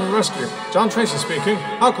International Rescue. John Tracy speaking.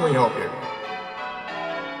 How can we help you?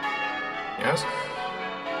 Yes?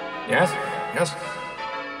 Yes? Yes?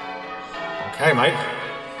 Okay, mate.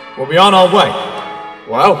 We'll be on our way.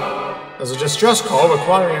 Well, there's a distress call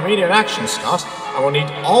requiring immediate action, Scott, and we'll need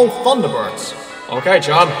all Thunderbirds. Okay,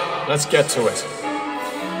 John, let's get to it.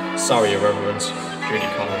 Sorry, Your Reverence. Duty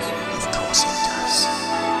calls. Of course it does.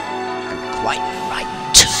 And quite right.